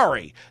 I'm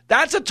sorry.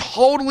 That's a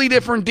totally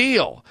different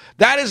deal.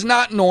 That is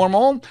not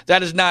normal.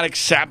 That is not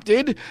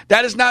accepted.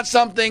 That is not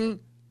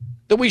something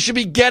that we should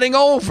be getting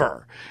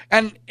over.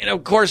 And,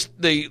 of course,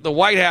 the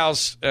White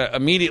House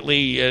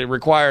immediately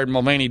required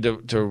Mulvaney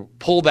to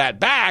pull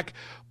that back.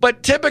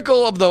 But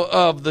typical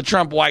of the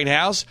Trump White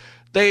House,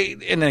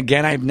 and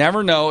again, I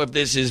never know if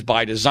this is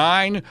by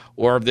design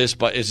or if this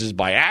is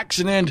by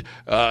accident,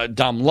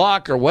 dumb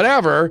luck or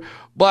whatever,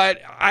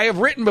 but I have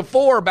written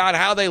before about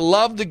how they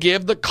love to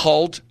give the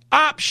cult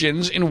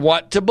options in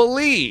what to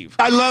believe.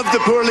 I love the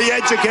poorly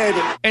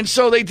educated. And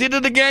so they did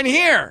it again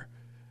here.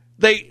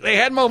 They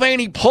had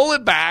Mulvaney pull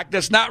it back.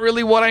 That's not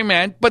really what I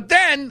meant. But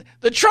then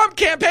the Trump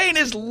campaign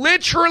is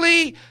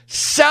literally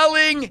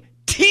selling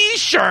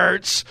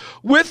T-shirts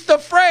with the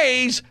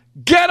phrase,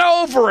 get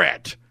over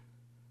it.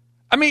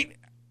 I mean,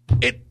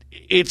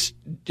 it's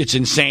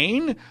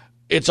insane.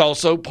 It's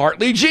also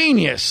partly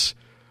genius,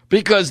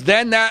 because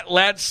then that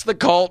lets the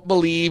cult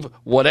believe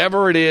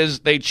whatever it is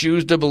they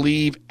choose to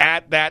believe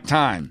at that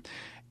time.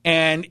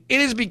 And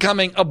it is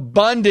becoming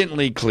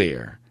abundantly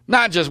clear,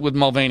 not just with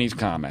Mulvaney's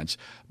comments,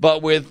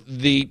 but with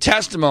the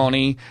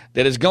testimony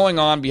that is going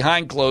on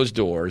behind closed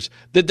doors,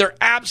 that there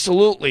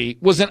absolutely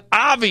was an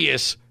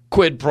obvious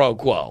quid pro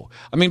quo.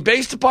 I mean,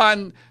 based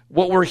upon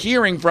what we're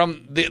hearing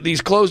from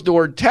these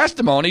closed-door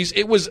testimonies,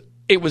 it was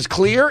It was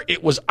clear.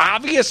 It was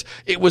obvious.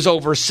 It was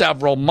over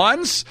several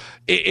months.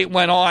 It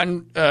went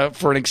on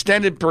for an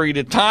extended period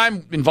of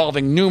time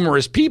involving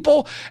numerous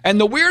people. And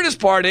the weirdest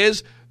part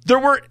is there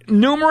were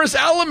numerous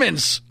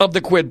elements of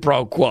the quid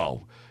pro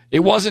quo.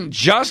 It wasn't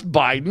just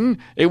Biden.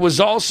 It was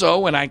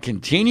also, and I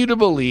continue to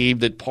believe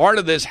that part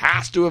of this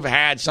has to have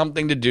had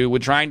something to do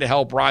with trying to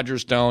help Roger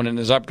Stone in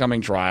his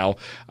upcoming trial.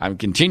 I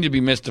continue to be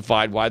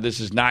mystified why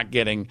this is not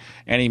getting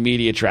any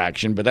media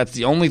traction, but that's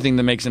the only thing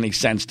that makes any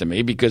sense to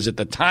me, because at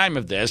the time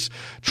of this,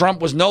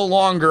 Trump was no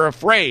longer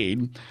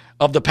afraid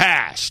of the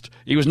past.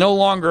 He was no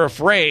longer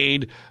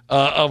afraid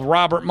of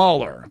Robert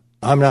Mueller.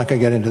 I'm not going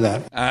to get into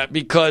that.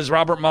 Because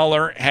Robert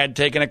Mueller had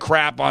taken a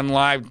crap on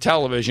live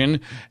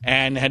television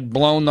and had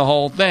blown the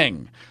whole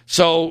thing.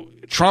 So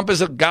Trump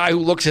is a guy who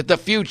looks at the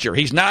future.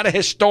 He's not a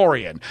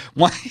historian.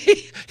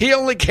 He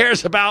only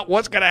cares about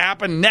what's going to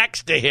happen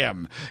next to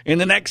him in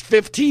the next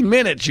 15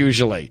 minutes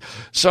usually.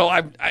 So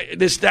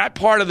that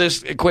part of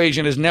this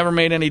equation has never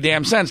made any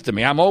damn sense to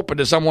me. I'm open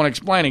to someone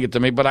explaining it to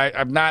me, but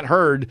I've not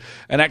heard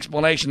an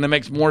explanation that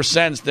makes more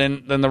sense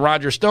than the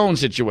Roger Stone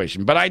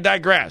situation. But I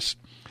digress.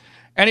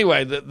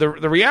 Anyway,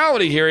 the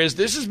reality here is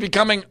this is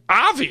becoming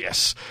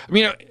obvious. I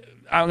mean,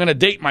 I'm going to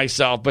date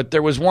myself, but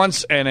there was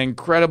once an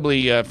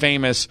incredibly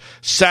famous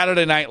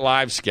Saturday Night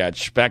Live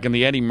sketch back in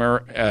the Eddie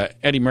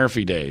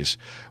Murphy days,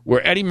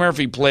 where Eddie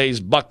Murphy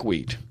plays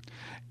Buckwheat,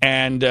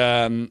 and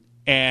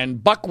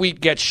Buckwheat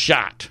gets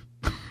shot.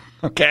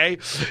 Okay,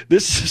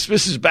 this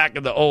is back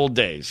in the old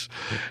days,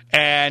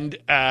 and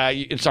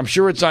I'm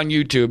sure it's on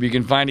YouTube. You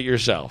can find it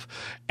yourself.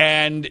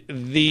 And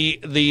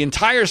the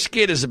entire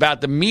skit is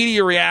about the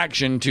media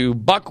reaction to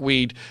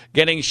Buckwheat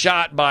getting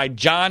shot by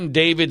John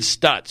David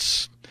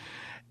Stutz.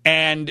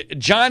 And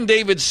John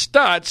David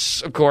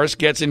Stutz, of course,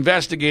 gets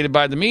investigated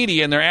by the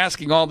media, and they're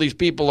asking all these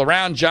people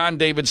around John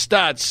David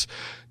Stutz,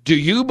 do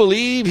you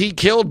believe he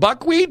killed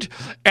Buckwheat?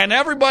 And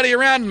everybody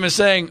around him is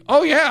saying,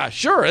 oh, yeah,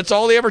 sure. That's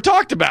all he ever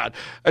talked about.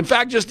 In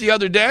fact, just the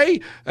other day,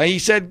 he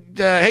said,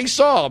 hey,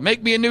 Saul,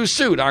 make me a new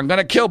suit. I'm going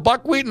to kill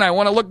Buckwheat, and I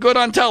want to look good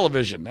on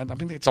television. And I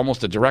think it's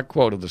almost a direct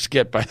quote of the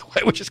skit, by the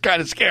way, which is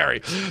kind of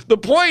scary. The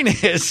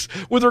point is,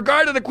 with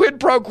regard to the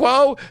quid pro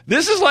quo,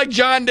 this is like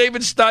John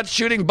David Stutz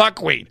shooting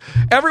Buckwheat.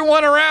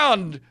 Everyone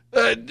around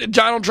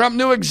Donald Trump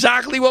knew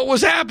exactly what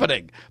was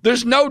happening.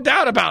 There's no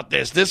doubt about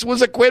this. This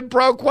was a quid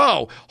pro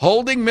quo,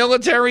 holding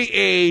military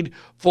aid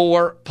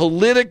for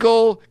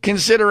political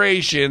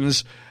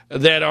considerations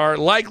that are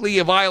likely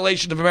a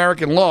violation of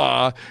American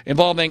law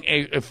involving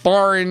a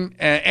foreign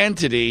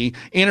entity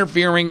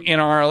interfering in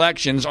our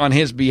elections on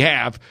his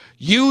behalf,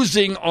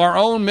 using our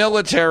own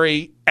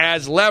military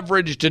as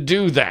leverage to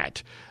do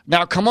that.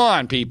 Now, come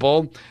on,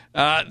 people.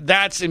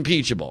 That's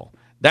impeachable.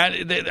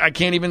 That I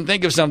can't even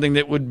think of something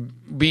that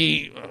would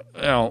be,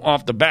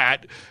 off the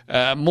bat,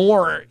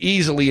 more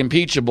easily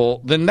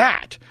impeachable than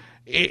that.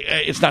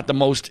 It's not the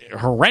most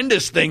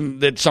horrendous thing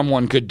that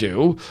someone could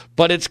do,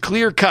 but it's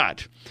clear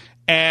cut,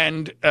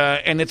 and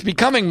it's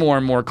becoming more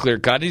and more clear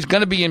cut. He's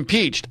going to be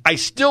impeached. I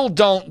still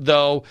don't,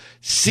 though,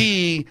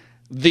 see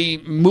the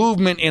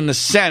movement in the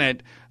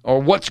Senate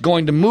or what's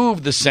going to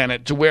move the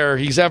Senate to where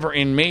he's ever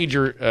in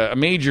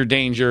major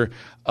danger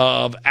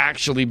of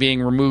actually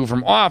being removed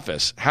from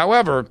office.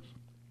 However,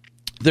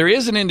 there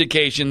is an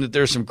indication that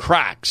there's some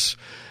cracks.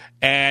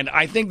 And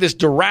I think this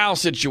Doral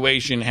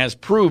situation has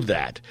proved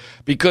that.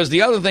 Because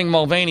the other thing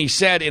Mulvaney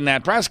said in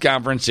that press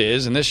conference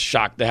is, and this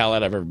shocked the hell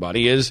out of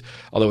everybody, is,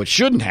 although it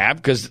shouldn't have,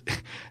 because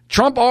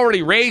Trump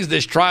already raised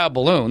this trial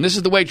balloon. This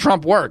is the way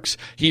Trump works.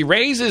 He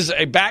raises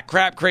a bat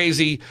crap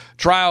crazy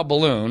trial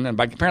balloon. And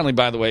apparently,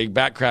 by the way,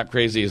 bat crap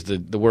crazy is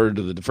the word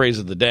of the phrase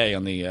of the day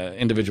on the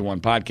Individual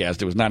One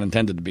podcast. It was not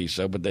intended to be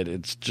so, but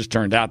it's just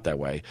turned out that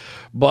way.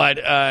 But,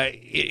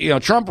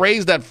 Trump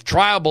raised that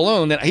trial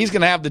balloon that he's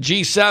going to have the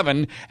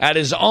G7 at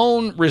his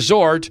own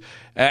resort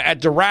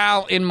at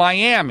Doral in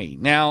Miami.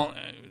 Now,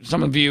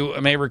 some of you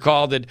may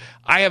recall that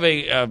I have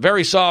a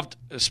very soft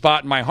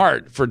spot in my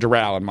heart for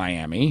Doral in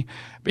Miami,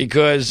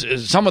 because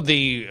some of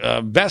the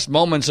best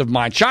moments of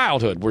my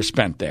childhood were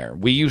spent there.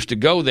 We used to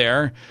go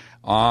there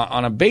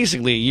on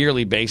basically a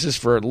yearly basis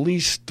for at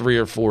least 3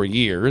 or 4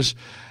 years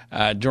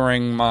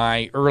during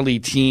my early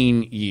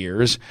teen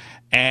years,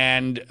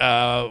 and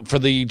for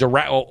the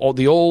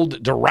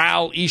old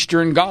Doral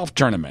Eastern Golf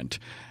Tournament,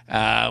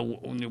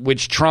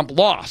 which Trump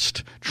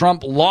lost.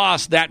 Trump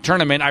lost that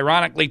tournament,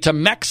 ironically, to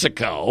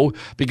Mexico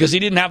because he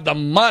didn't have the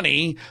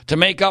money to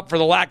make up for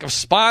the lack of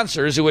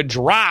sponsors who had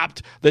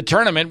dropped the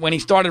tournament when he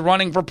started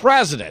running for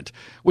president,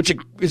 which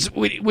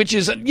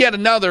is yet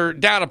another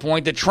data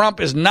point that Trump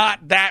is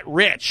not that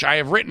rich. I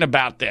have written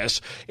about this.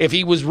 If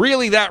he was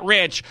really that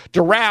rich,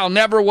 Doral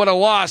never would have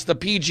lost the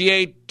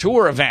PGA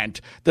Tour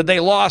event that they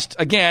lost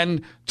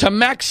again to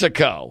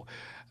Mexico.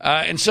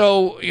 And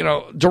so,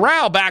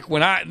 Doral, back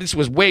when this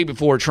was way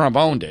before Trump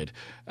owned it,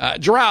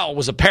 Doral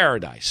was a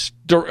paradise.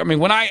 I mean,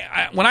 when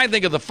I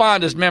think of the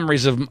fondest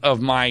memories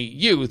of my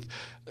youth,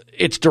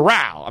 it's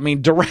Doral. I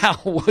mean,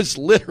 Doral was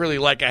literally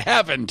like a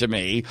heaven to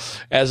me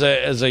as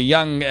a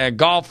young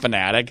golf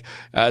fanatic,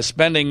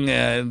 spending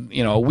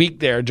a week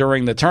there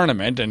during the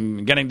tournament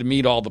and getting to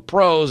meet all the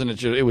pros, and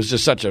it was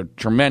just such a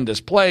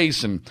tremendous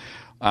place, and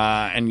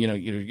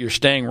you're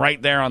staying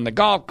right there on the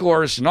golf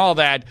course and all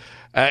that.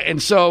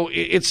 And so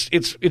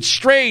it's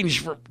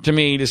strange to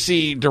me to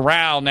see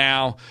Doral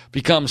now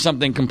become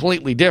something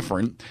completely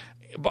different.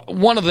 But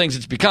one of the things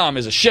it's become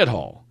is a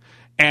shithole.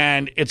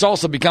 And it's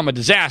also become a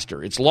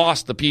disaster. It's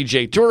lost the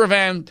PGA Tour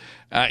event.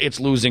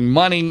 It's losing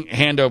money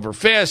hand over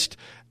fist.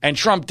 And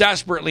Trump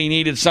desperately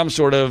needed some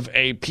sort of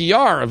a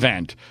PR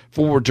event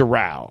for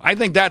Doral. I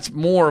think that's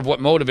more of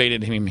what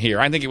motivated him here.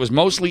 I think it was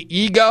mostly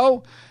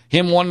ego,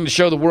 him wanting to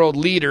show the world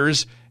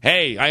leaders,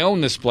 hey, I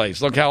own this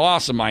place. Look how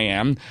awesome I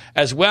am,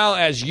 as well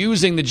as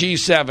using the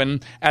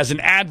G7 as an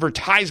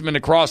advertisement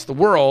across the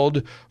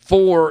world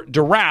for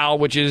Doral,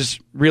 which is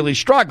really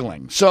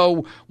struggling.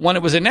 So when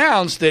it was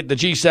announced that the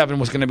G7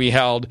 was going to be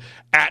held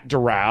at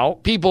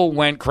Doral, people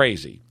went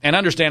crazy, and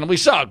understandably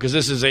so, because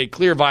this is a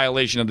clear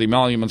violation of the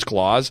Emoluments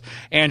Clause.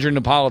 Andrew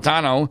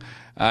Napolitano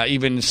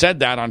even said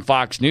that on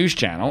Fox News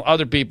Channel.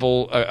 Other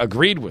people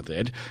agreed with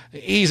it.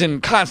 He's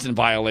in constant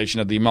violation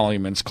of the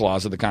Emoluments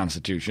Clause of the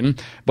Constitution.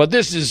 But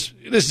this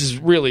is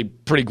really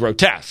pretty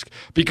grotesque,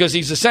 because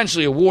he's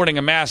essentially awarding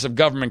a massive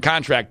government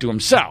contract to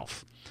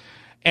himself.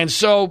 And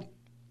so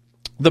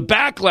the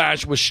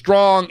backlash was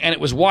strong, and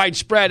it was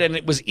widespread, and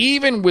it was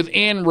even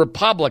within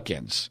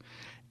Republicans.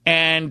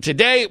 And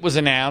today it was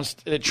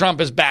announced that Trump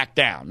has backed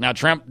down. Now,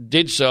 Trump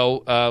did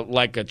so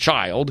like a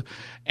child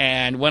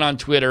and went on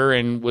Twitter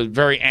and was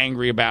very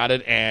angry about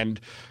it and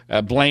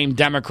blamed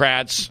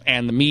Democrats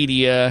and the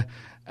media.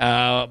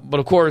 But,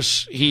 of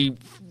course, he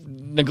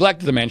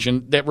neglected to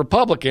mention that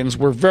Republicans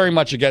were very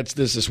much against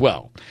this as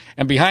well.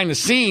 And behind the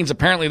scenes,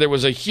 apparently there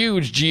was a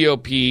huge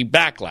GOP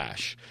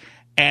backlash.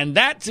 And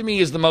that, to me,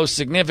 is the most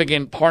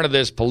significant part of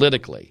this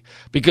politically,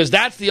 because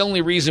that's the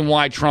only reason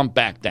why Trump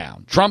backed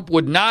down. Trump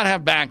would not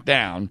have backed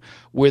down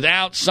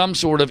without some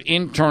sort of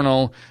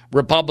internal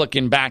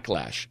Republican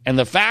backlash. And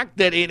the fact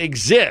that it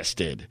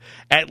existed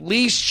at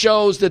least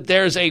shows that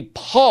there's a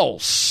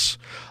pulse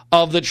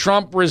of the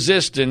Trump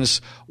resistance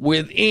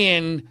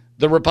within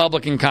the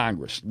Republican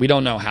Congress. We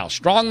don't know how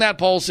strong that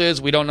pulse is.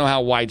 We don't know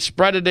how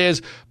widespread it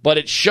is, but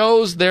it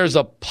shows there's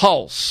a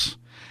pulse.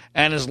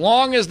 And as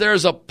long as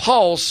there's a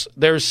pulse,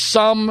 there's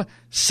some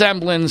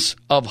semblance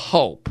of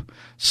hope.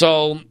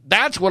 So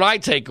that's what I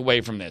take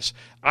away from this.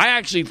 I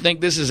actually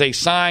think this is a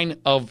sign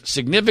of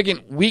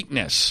significant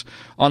weakness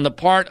on the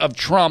part of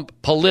Trump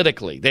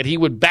politically, that he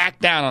would back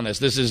down on this.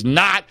 This is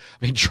not,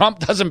 Trump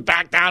doesn't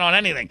back down on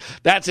anything.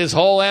 That's his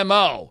whole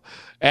MO.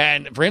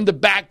 And for him to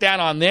back down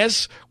on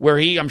this, where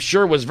he, I'm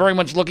sure, was very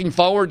much looking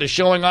forward to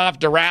showing off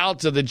Doral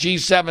to the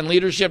G7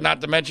 leadership,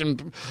 not to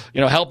mention,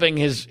 helping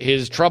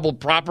his troubled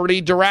property,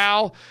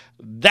 Doral,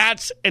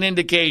 that's an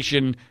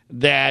indication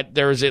that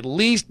there's at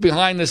least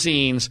behind the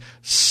scenes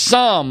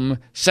some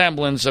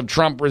semblance of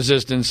Trump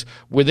resistance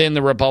within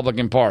the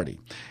Republican Party.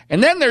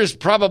 And then there's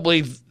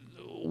probably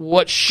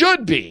what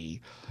should be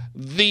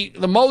the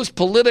most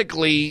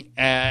politically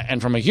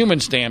and from a human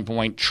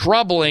standpoint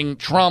troubling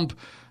Trump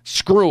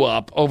screw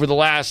up over the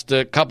last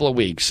couple of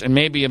weeks and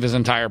maybe of his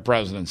entire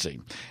presidency.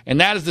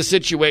 And that is the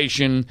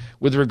situation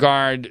with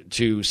regard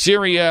to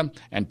Syria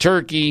and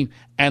Turkey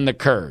and the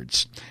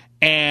Kurds.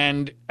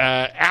 And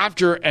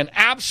after an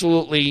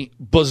absolutely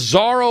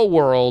bizarro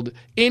world,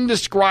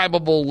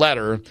 indescribable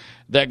letter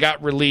that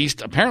got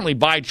released apparently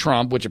by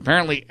Trump, which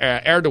apparently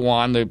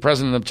Erdogan, the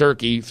president of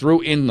Turkey,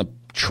 threw in the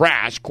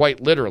trash, quite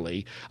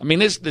literally. I mean,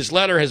 this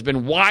letter has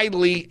been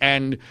widely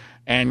and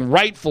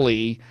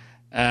rightfully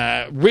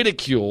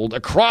ridiculed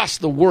across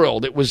the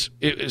world.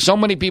 So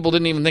many people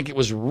didn't even think it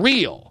was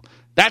real.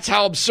 That's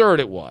how absurd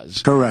it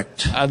was.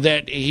 Correct.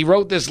 That he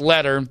wrote this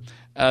letter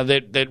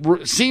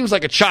that seems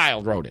like a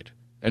child wrote it.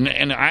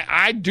 And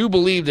I do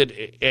believe that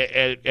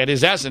at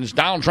his essence,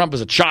 Donald Trump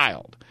is a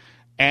child.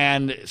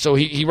 And so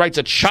he writes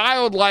a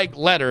childlike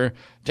letter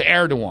to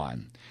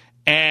Erdogan.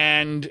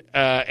 And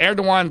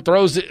Erdogan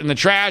throws it in the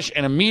trash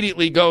and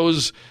immediately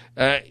goes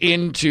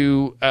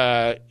into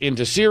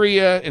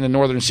Syria, into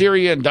northern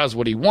Syria, and does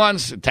what he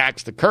wants,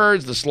 attacks the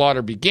Kurds, the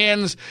slaughter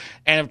begins.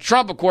 And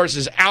Trump, of course,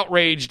 is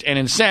outraged and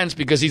incensed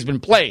because he's been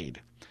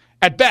played.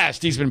 At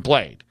best, he's been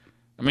played.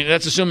 I mean,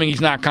 that's assuming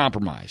he's not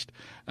compromised.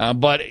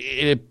 But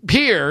it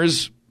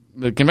appears,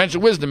 the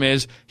conventional wisdom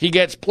is, he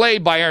gets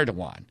played by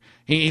Erdogan.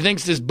 He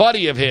thinks this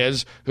buddy of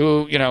his,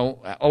 who,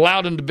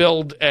 allowed him to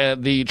build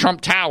the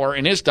Trump Tower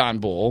in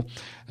Istanbul,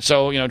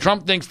 so,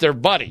 Trump thinks they're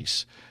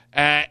buddies.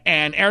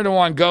 And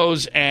Erdogan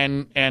goes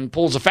and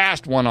pulls a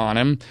fast one on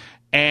him,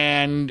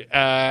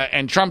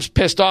 and Trump's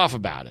pissed off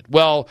about it.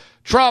 Well,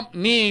 Trump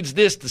needs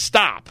this to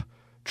stop.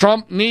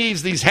 Trump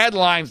needs these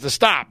headlines to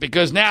stop,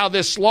 because now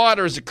this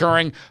slaughter is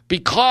occurring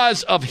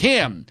because of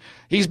him.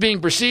 He's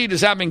being perceived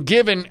as having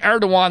given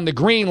Erdogan the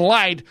green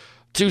light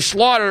to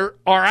slaughter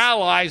our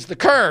allies, the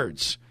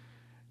Kurds.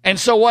 And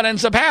so what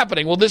ends up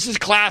happening? Well, this is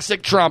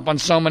classic Trump on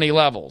so many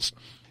levels.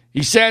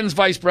 He sends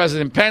Vice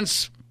President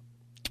Pence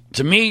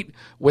to meet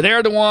with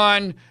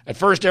Erdogan. At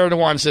first,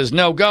 Erdogan says,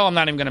 no go, I'm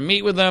not even going to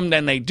meet with them.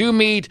 Then they do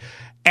meet,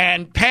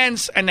 and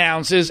Pence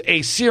announces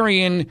a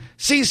Syrian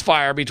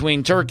ceasefire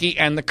between Turkey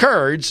and the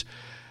Kurds.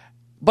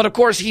 But, of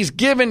course, he's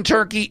given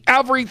Turkey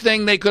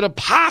everything they could have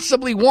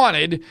possibly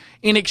wanted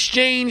in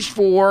exchange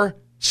for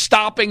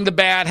stopping the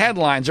bad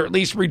headlines, or at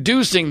least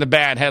reducing the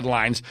bad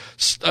headlines,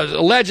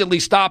 allegedly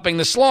stopping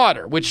the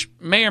slaughter, which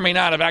may or may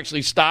not have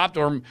actually stopped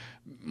or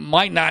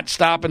might not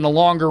stop in the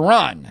longer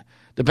run,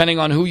 depending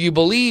on who you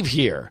believe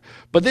here.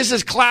 But this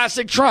is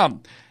classic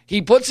Trump.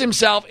 He puts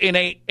himself in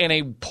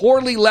a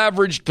poorly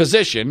leveraged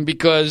position,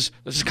 because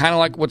this is kind of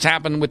like what's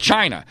happened with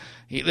China.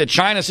 The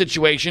China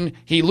situation,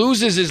 he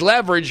loses his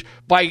leverage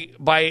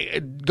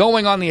by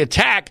going on the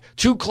attack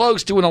too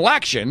close to an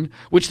election,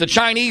 which the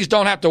Chinese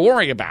don't have to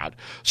worry about.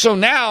 So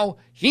now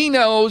he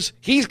knows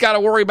he's got to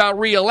worry about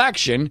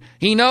re-election.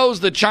 He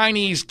knows the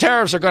Chinese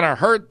tariffs are going to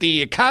hurt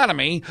the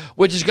economy,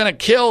 which is going to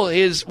kill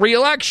his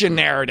re-election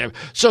narrative.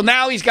 So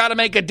now he's got to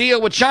make a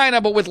deal with China,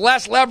 but with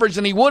less leverage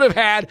than he would have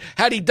had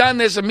he done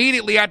this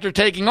immediately after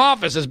taking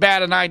office, as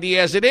bad an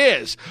idea as it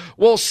is.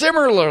 Well,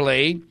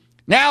 similarly,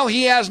 now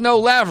he has no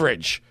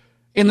leverage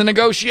in the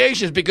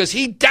negotiations because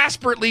he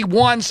desperately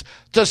wants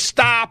to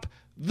stop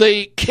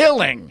the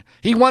killing.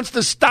 He wants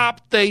to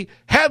stop the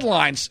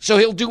headlines. So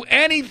he'll do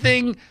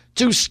anything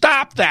to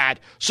stop that.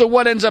 So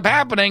what ends up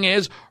happening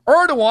is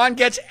Erdogan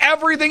gets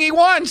everything he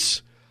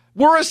wants.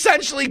 We're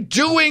essentially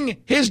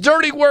doing his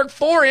dirty work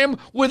for him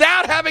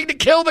without having to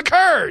kill the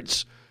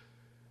Kurds.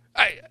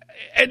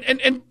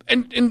 And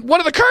what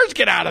do the Kurds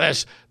get out of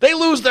this? They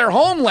lose their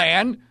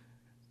homeland.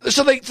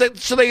 So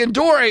they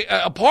endure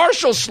a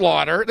partial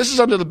slaughter. This is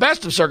under the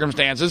best of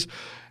circumstances,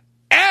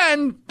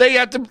 and they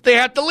have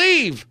to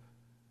leave.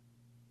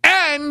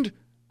 And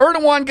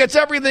Erdogan gets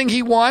everything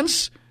he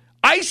wants.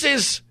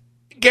 ISIS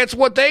gets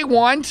what they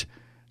want,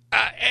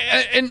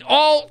 and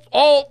all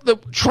the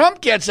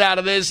Trump gets out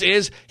of this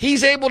is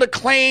he's able to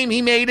claim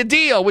he made a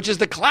deal, which is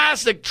the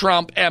classic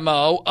Trump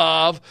MO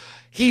of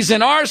he's an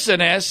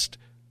arsonist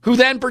who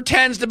then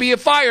pretends to be a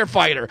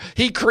firefighter.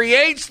 He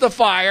creates the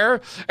fire,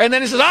 and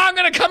then he says, I'm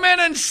going to come in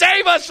and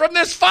save us from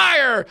this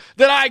fire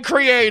that I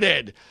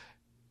created.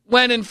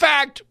 When, in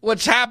fact,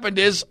 what's happened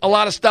is a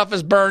lot of stuff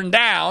is burned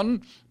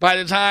down by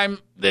the time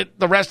that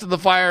the rest of the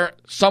fire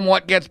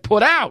somewhat gets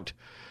put out.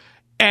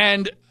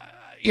 And,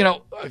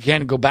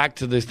 again, go back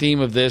to the theme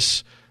of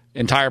this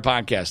entire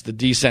podcast, the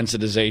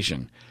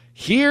desensitization.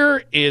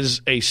 Here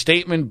is a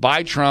statement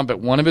by Trump at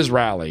one of his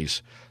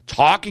rallies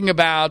talking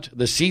about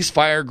the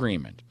ceasefire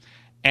agreement.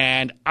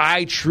 And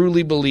I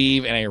truly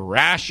believe in a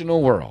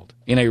rational world,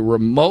 in a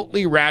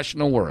remotely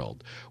rational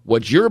world,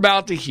 what you're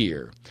about to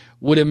hear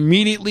would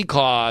immediately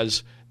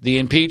cause the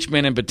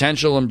impeachment and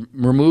potential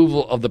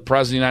removal of the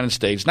President of the United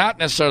States, not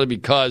necessarily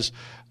because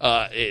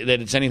that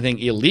it's anything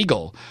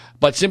illegal,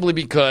 but simply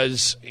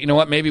because, you know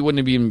what, maybe it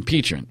wouldn't be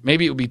impeachment.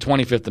 Maybe it would be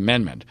 25th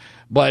Amendment.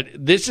 But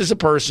this is a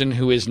person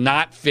who is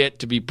not fit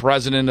to be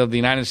president of the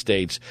United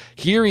States.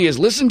 Here he is.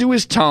 Listen to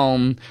his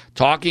tone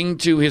talking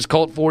to his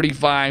Colt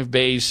 45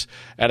 base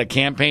at a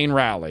campaign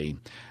rally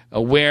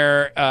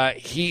where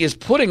he is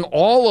putting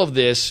all of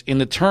this in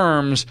the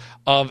terms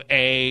of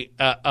a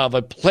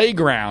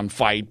playground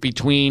fight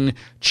between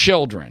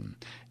children.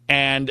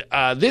 And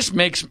this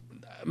makes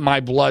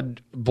my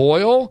blood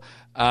boil.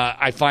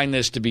 I find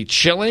this to be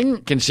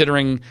chilling,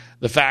 considering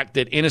the fact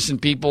that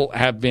innocent people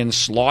have been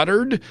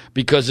slaughtered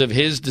because of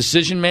his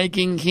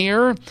decision-making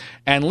here.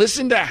 And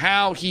listen to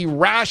how he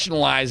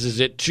rationalizes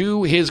it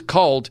to his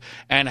cult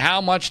and how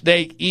much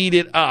they eat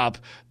it up.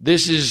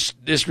 This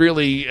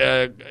really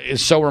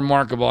is so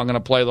remarkable. I'm going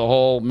to play the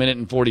whole minute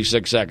and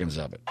 46 seconds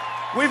of it.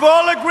 We've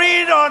all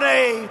agreed on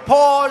a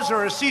pause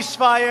or a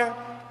ceasefire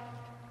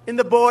in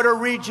the border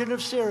region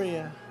of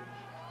Syria.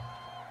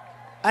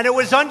 And it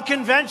was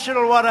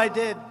unconventional what I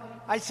did.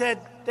 I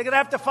said, they're going to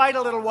have to fight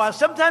a little while.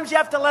 Sometimes you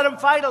have to let them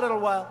fight a little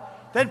while.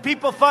 Then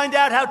people find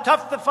out how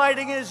tough the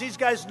fighting is. These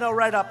guys know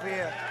right up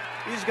here.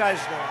 These guys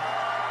know.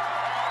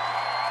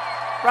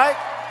 Right?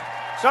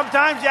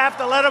 Sometimes you have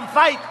to let them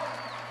fight.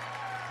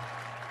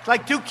 It's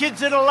like two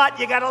kids in a lot.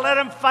 You got to let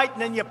them fight,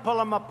 and then you pull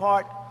them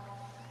apart.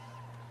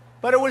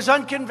 But it was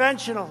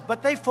unconventional.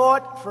 But they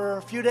fought for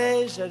a few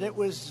days, and it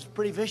was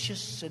pretty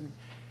vicious. And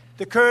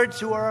the Kurds,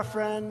 who are our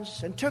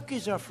friends, and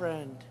Turkey's our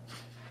friend.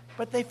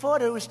 But they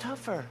fought. It was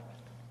tougher.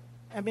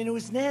 I mean, it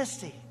was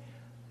nasty.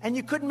 And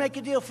you couldn't make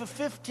a deal for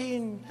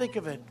 15, think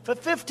of it. For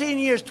 15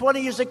 years,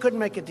 20 years, they couldn't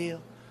make a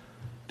deal.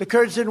 The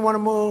Kurds didn't want to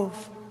move.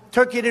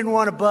 Turkey didn't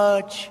want to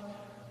budge.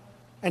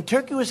 And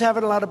Turkey was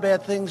having a lot of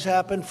bad things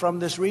happen from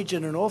this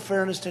region, in all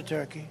fairness to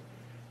Turkey.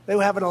 They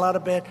were having a lot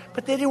of bad,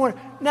 but they didn't want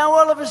to. Now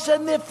all of a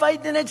sudden they're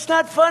fighting, and it's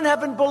not fun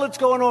having bullets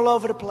going all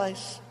over the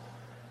place.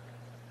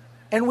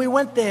 And we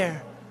went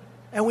there.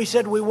 And we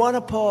said, we want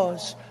to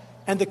pause.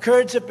 And the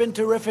Kurds have been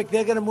terrific.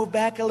 They're going to move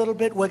back a little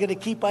bit. We're going to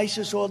keep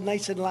ISIS all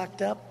nice and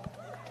locked up.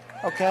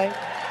 Okay?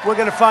 We're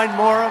going to find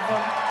more of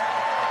them.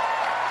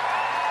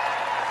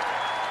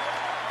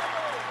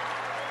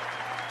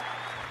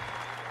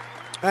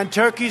 And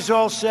Turkey's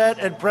all set,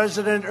 and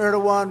President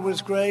Erdogan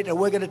was great, and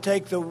we're going to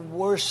take the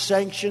worst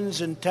sanctions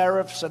and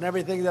tariffs and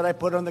everything that I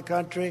put on the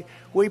country.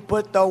 We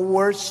put the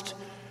worst.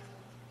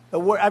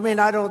 I mean,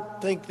 I don't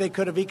think they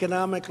could have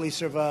economically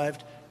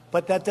survived,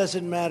 but that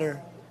doesn't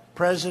matter.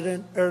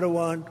 President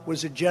Erdogan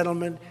was a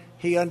gentleman.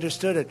 He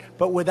understood it.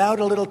 But without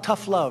a little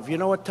tough love, you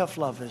know what tough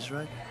love is,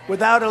 right?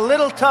 Without a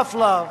little tough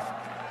love,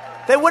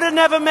 they would have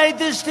never made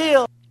this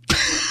deal.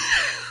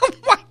 Oh,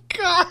 my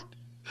God.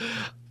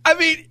 I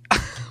mean,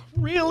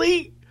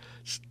 really?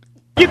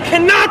 You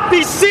cannot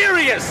be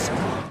serious.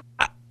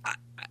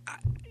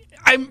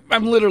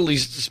 I'm literally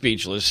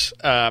speechless.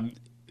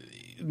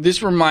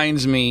 This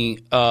reminds me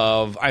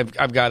of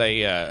I've got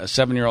a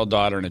 7-year-old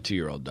daughter and a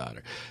 2-year-old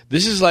daughter.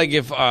 This is like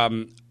if our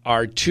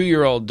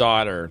 2-year-old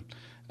daughter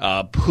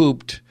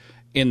pooped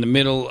in the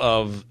middle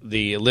of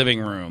the living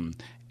room,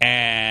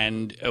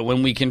 and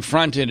when we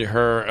confronted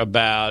her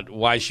about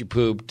why she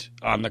pooped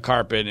on the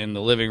carpet in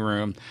the living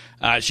room,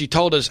 she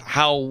told us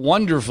how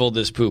wonderful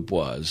this poop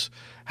was,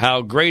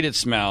 how great it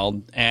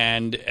smelled,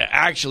 and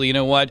actually, you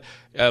know what?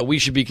 We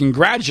should be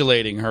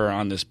congratulating her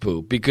on this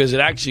poop because it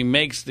actually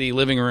makes the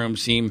living room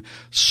seem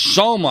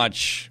so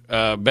much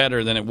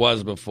better than it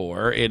was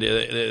before.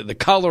 The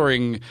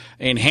coloring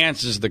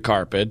enhances the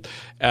carpet.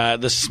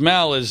 The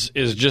smell is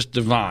just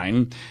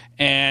divine.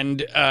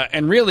 And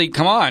really,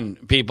 come on,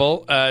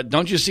 people.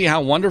 Don't you see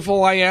how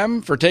wonderful I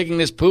am for taking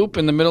this poop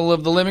in the middle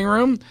of the living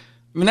room?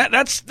 I mean,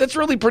 that's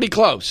really pretty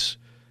close.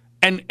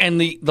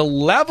 And the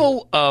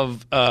level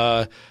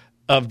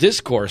of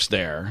discourse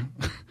there,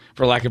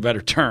 for lack of a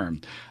better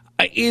term,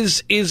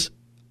 is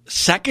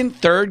second,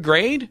 third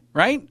grade,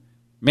 right?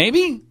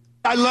 Maybe?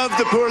 I love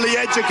the poorly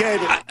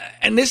educated.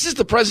 And this is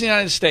the President of the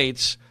United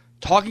States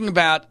talking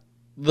about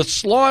the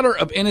slaughter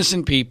of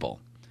innocent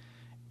people.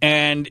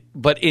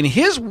 But in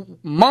his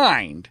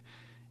mind,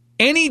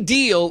 any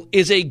deal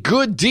is a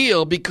good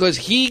deal because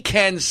he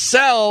can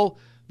sell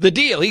the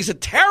deal. He's a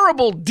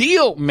terrible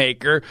deal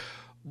maker,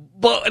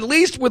 but at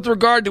least with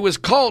regard to his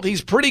cult,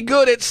 he's pretty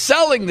good at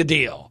selling the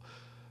deal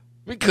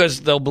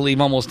because they'll believe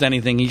almost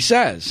anything he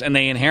says, and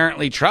they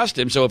inherently trust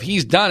him. So if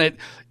he's done it,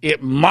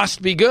 it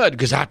must be good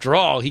because, after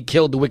all, he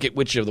killed the Wicked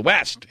Witch of the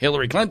West,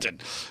 Hillary Clinton.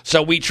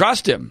 So we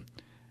trust him.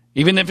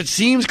 Even if it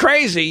seems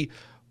crazy,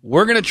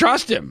 we're going to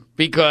trust him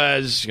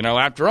because,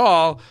 after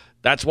all,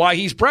 that's why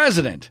he's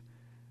president.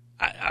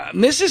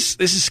 This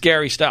is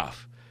scary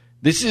stuff.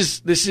 This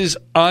is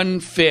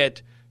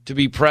unfit to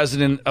be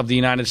president of the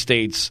United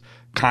States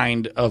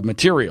kind of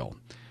material.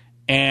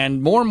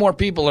 And more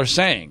people are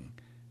saying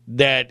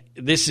that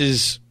this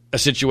is a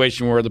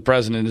situation where the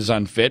president is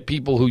unfit.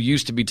 People who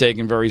used to be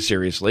taken very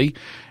seriously.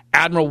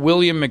 Admiral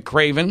William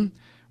McRaven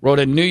wrote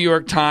a New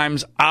York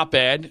Times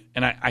op-ed,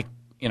 and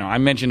I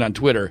mentioned on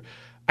Twitter,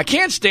 I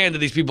can't stand that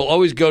these people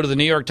always go to the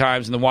New York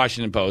Times and the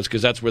Washington Post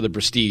because that's where the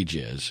prestige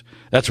is.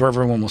 That's where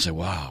everyone will say,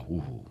 wow,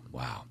 ooh,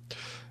 wow.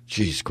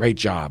 Geez, great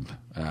job,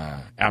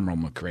 Admiral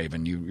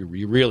McRaven.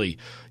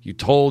 You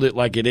told it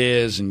like it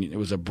is, and it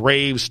was a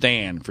brave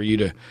stand for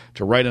you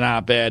to write an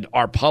op-ed.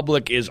 Our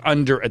public is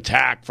under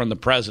attack from the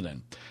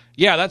president.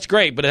 Yeah, that's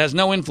great, but it has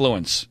no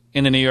influence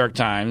in the New York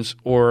Times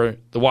or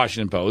the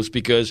Washington Post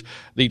because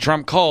the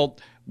Trump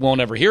cult won't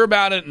ever hear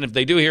about it, and if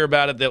they do hear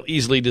about it, they'll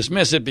easily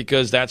dismiss it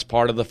because that's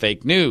part of the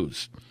fake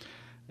news.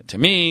 To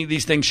me,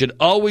 these things should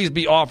always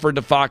be offered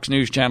to Fox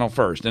News Channel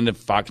first. And if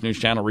Fox News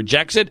Channel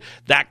rejects it,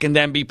 that can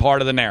then be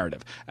part of the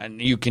narrative.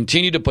 And you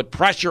continue to put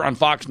pressure on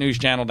Fox News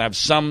Channel to have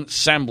some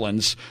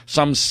semblance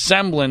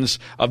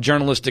of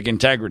journalistic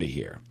integrity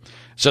here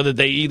so that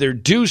they either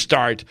do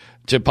start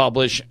to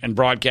publish and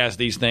broadcast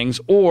these things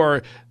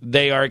or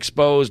they are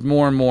exposed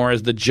more and more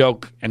as the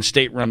joke and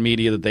state-run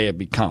media that they have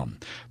become.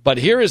 But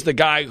here is the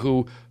guy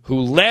who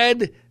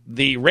led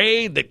the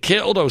raid that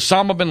killed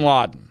Osama bin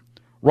Laden,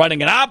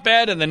 running an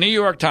op-ed in the New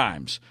York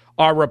Times.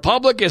 Our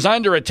republic is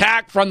under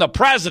attack from the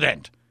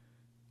president.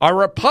 Our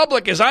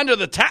republic is under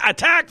the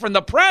attack from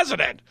the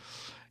president.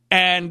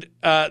 And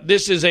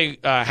this is a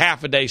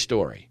half-a-day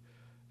story.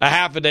 A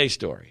half-a-day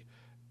story.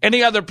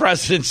 Any other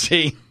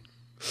presidency,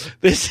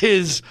 this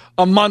is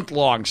a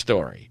month-long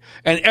story.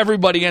 And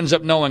everybody ends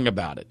up knowing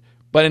about it.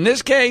 But in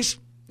this case,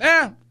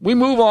 we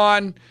move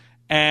on.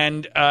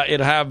 And it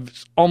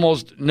has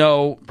almost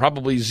no,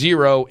 probably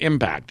zero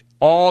impact.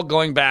 All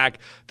going back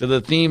to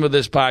the theme of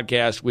this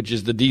podcast, which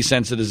is the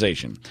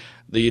desensitization.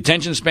 The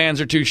attention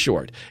spans are too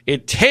short.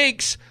 It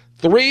takes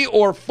 3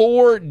 or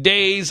 4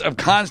 days of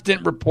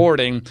constant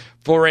reporting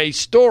for a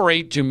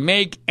story to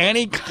make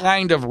any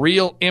kind of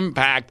real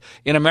impact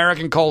in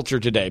American culture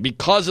today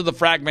because of the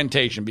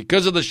fragmentation,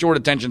 because of the short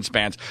attention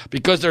spans,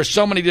 because there's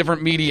so many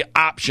different media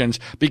options,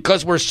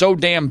 because we're so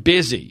damn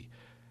busy.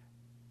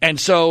 And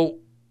so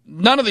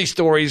none of these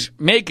stories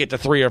make it to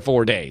 3 or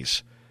 4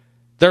 days.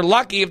 They're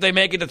lucky if they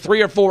make it to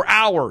 3 or 4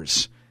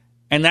 hours,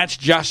 and that's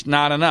just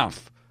not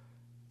enough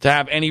to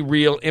have any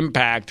real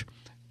impact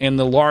in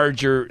the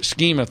larger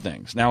scheme of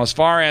things. Now, as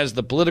far as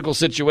the political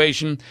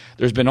situation,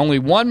 there's been only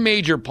one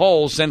major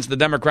poll since the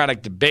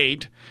Democratic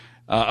debate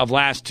of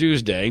last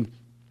Tuesday,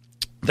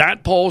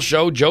 That poll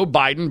showed Joe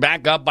Biden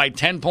back up by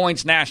 10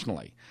 points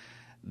nationally.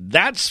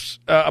 That's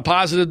a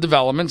positive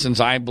development,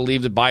 since I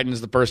believe that Biden is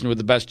the person with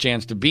the best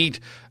chance to beat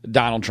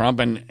Donald Trump,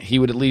 and he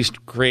would at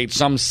least create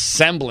some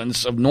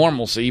semblance of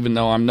normalcy, even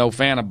though I'm no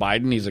fan of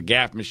Biden. He's a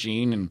gaffe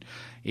machine, and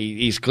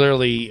he's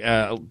clearly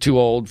too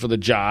old for the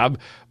job.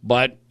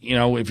 But,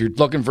 if you're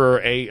looking for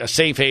a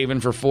safe haven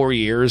for 4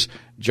 years,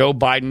 Joe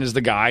Biden is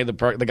the guy,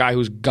 the guy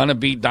who's going to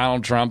beat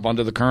Donald Trump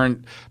under the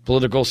current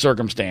political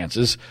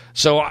circumstances.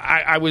 So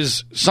I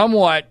was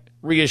somewhat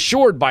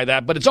reassured by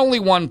that, but it's only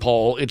one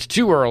poll. It's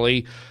too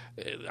early.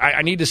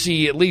 I need to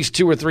see at least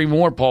 2 or 3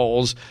 more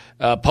polls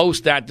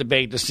post that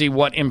debate to see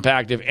what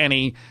impact, if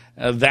any,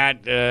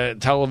 that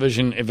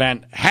television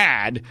event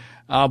had.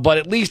 But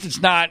at least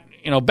it's not,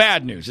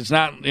 bad news. It's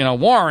not,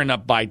 Warren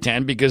up by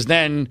 10, because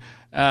then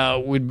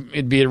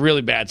it'd be a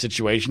really bad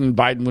situation.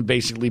 Biden would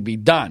basically be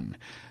done.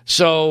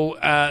 So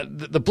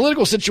the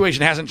political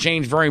situation hasn't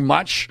changed very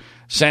much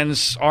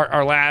since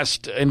our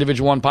last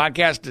Individual One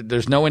podcast.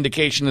 There's no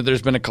indication that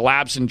there's been a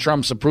collapse in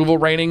Trump's approval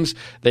ratings.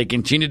 They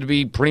continue to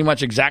be pretty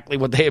much exactly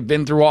what they have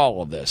been through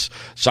all of this.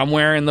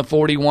 Somewhere in the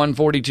 41,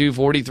 42,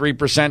 43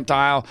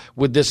 percentile,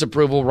 with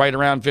disapproval right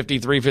around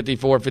 53,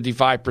 54,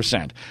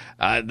 55%.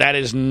 That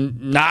is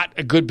not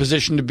a good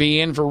position to be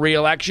in for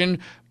re-election,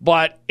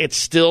 but it's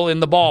still in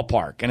the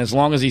ballpark. And as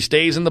long as he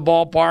stays in the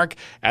ballpark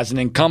as an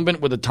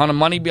incumbent with a ton of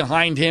money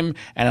behind him,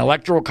 an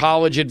electoral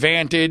college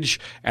advantage,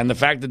 and the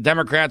fact that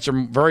Democrats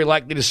are very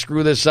likely to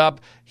screw this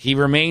up, he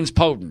remains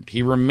potent.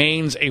 He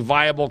remains a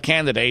viable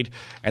candidate.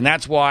 And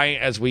that's why,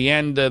 as we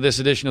end this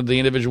edition of the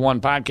Individual One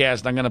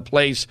podcast, I'm going to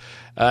place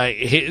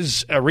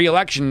his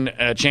re-election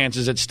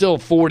chances at still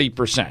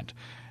 40%.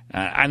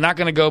 I'm not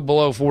going to go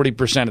below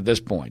 40% at this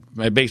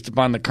point, based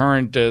upon the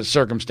current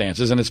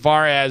circumstances. And as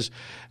far as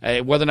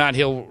whether or not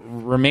he'll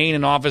remain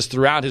in office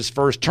throughout his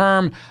first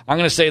term, I'm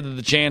going to say that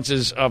the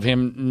chances of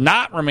him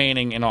not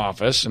remaining in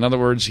office, in other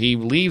words, he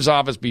leaves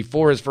office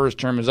before his first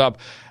term is up,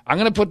 I'm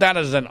going to put that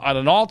as an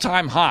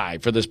all-time high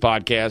for this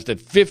podcast at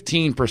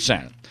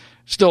 15%.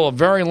 Still a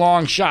very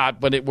long shot,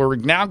 but we're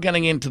now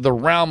getting into the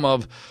realm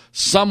of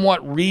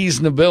somewhat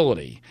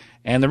reasonability.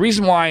 And the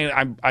reason why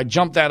I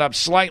jumped that up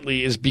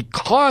slightly is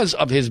because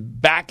of his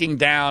backing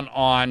down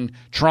on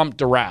Trump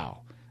Doral.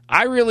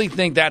 I really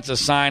think that's a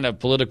sign of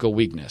political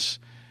weakness,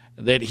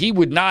 that he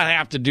would not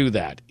have to do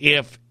that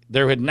if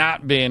there had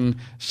not been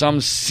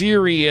some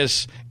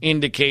serious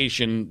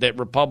indication that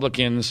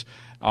Republicans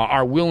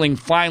are willing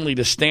finally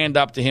to stand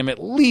up to him,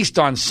 at least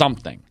on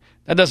something.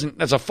 That's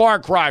a far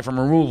cry from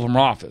removal from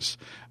office,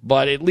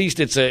 but at least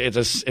it's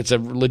a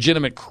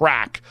legitimate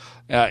crack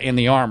in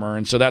the armor,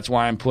 and so that's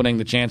why I'm putting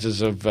the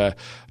chances of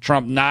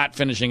Trump not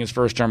finishing his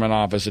first term in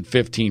office at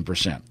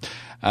 15%.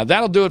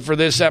 That'll do it for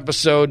this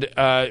episode.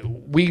 Bear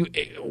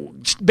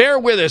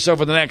with us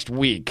over the next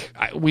week.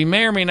 We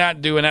may or may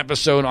not do an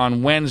episode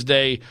on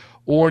Wednesday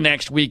or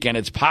next weekend.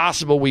 It's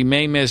possible we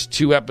may miss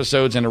 2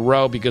 episodes in a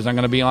row because I'm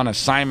going to be on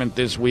assignment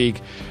this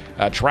week,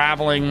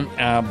 traveling,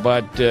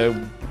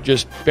 but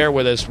just bear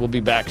with us. We'll be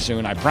back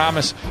soon, I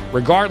promise.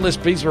 Regardless,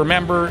 please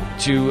remember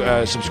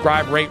to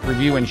subscribe, rate,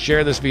 review, and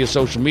share this via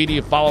social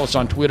media. Follow us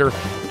on Twitter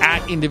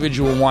at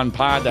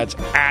Individual1Pod. That's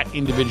at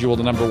Individual,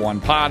 the number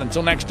 1 pod.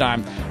 Until next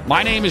time,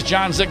 my name is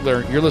John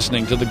Ziegler. You're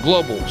listening to the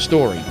Global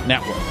Story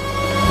Network.